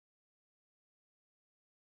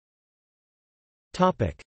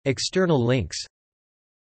 External links.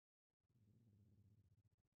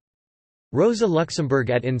 Rosa Luxemburg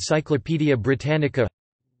at Encyclopædia Britannica.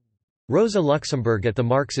 Rosa Luxemburg at the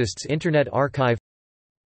Marxists' Internet Archive.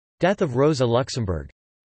 Death of Rosa Luxemburg.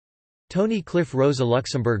 Tony Cliff. Rosa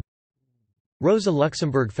Luxemburg. Rosa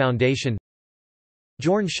Luxemburg Foundation.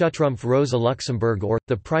 Bjorn Schuttrumpf Rosa Luxemburg or,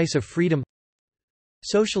 The Price of Freedom.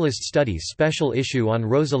 Socialist Studies special issue on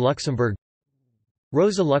Rosa Luxemburg.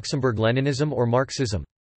 Rosa Luxemburg Leninism or Marxism.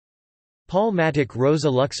 Paul Matic Rosa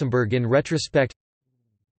Luxemburg in retrospect.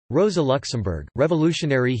 Rosa Luxemburg,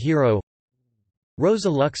 revolutionary hero. Rosa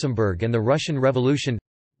Luxemburg and the Russian Revolution.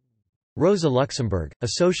 Rosa Luxemburg, a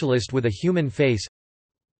socialist with a human face.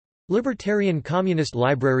 Libertarian Communist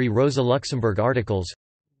Library Rosa Luxemburg articles.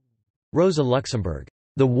 Rosa Luxemburg,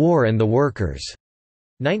 The War and the Workers,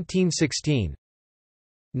 1916.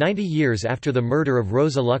 90 years after the murder of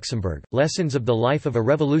Rosa Luxemburg, Lessons of the Life of a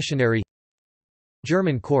Revolutionary.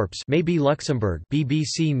 German Corpse Maybe Luxemburg,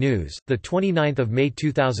 BBC News, 29 May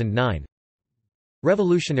 2009.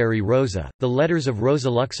 Revolutionary Rosa, The Letters of Rosa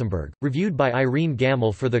Luxemburg, reviewed by Irene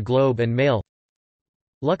Gamble for The Globe and Mail.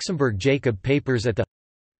 Luxemburg Jacob Papers at the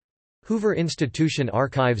Hoover Institution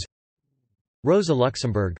Archives. Rosa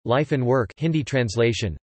Luxemburg, Life and Work Hindi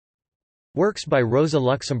translation. Works by Rosa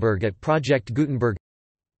Luxemburg at Project Gutenberg.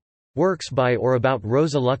 Works by or about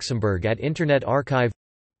Rosa Luxemburg at Internet Archive.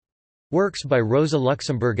 Works by Rosa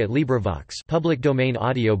Luxemburg at LibriVox public domain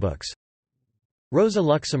audiobooks. Rosa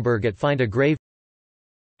Luxemburg at Find a Grave.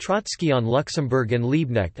 Trotsky on Luxemburg and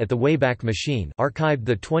Liebknecht at the Wayback Machine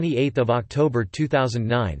archived 28 October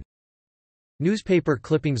 2009. Newspaper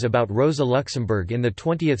clippings about Rosa Luxemburg in the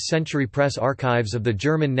 20th Century Press archives of the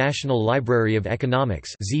German National Library of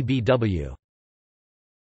Economics ZBW.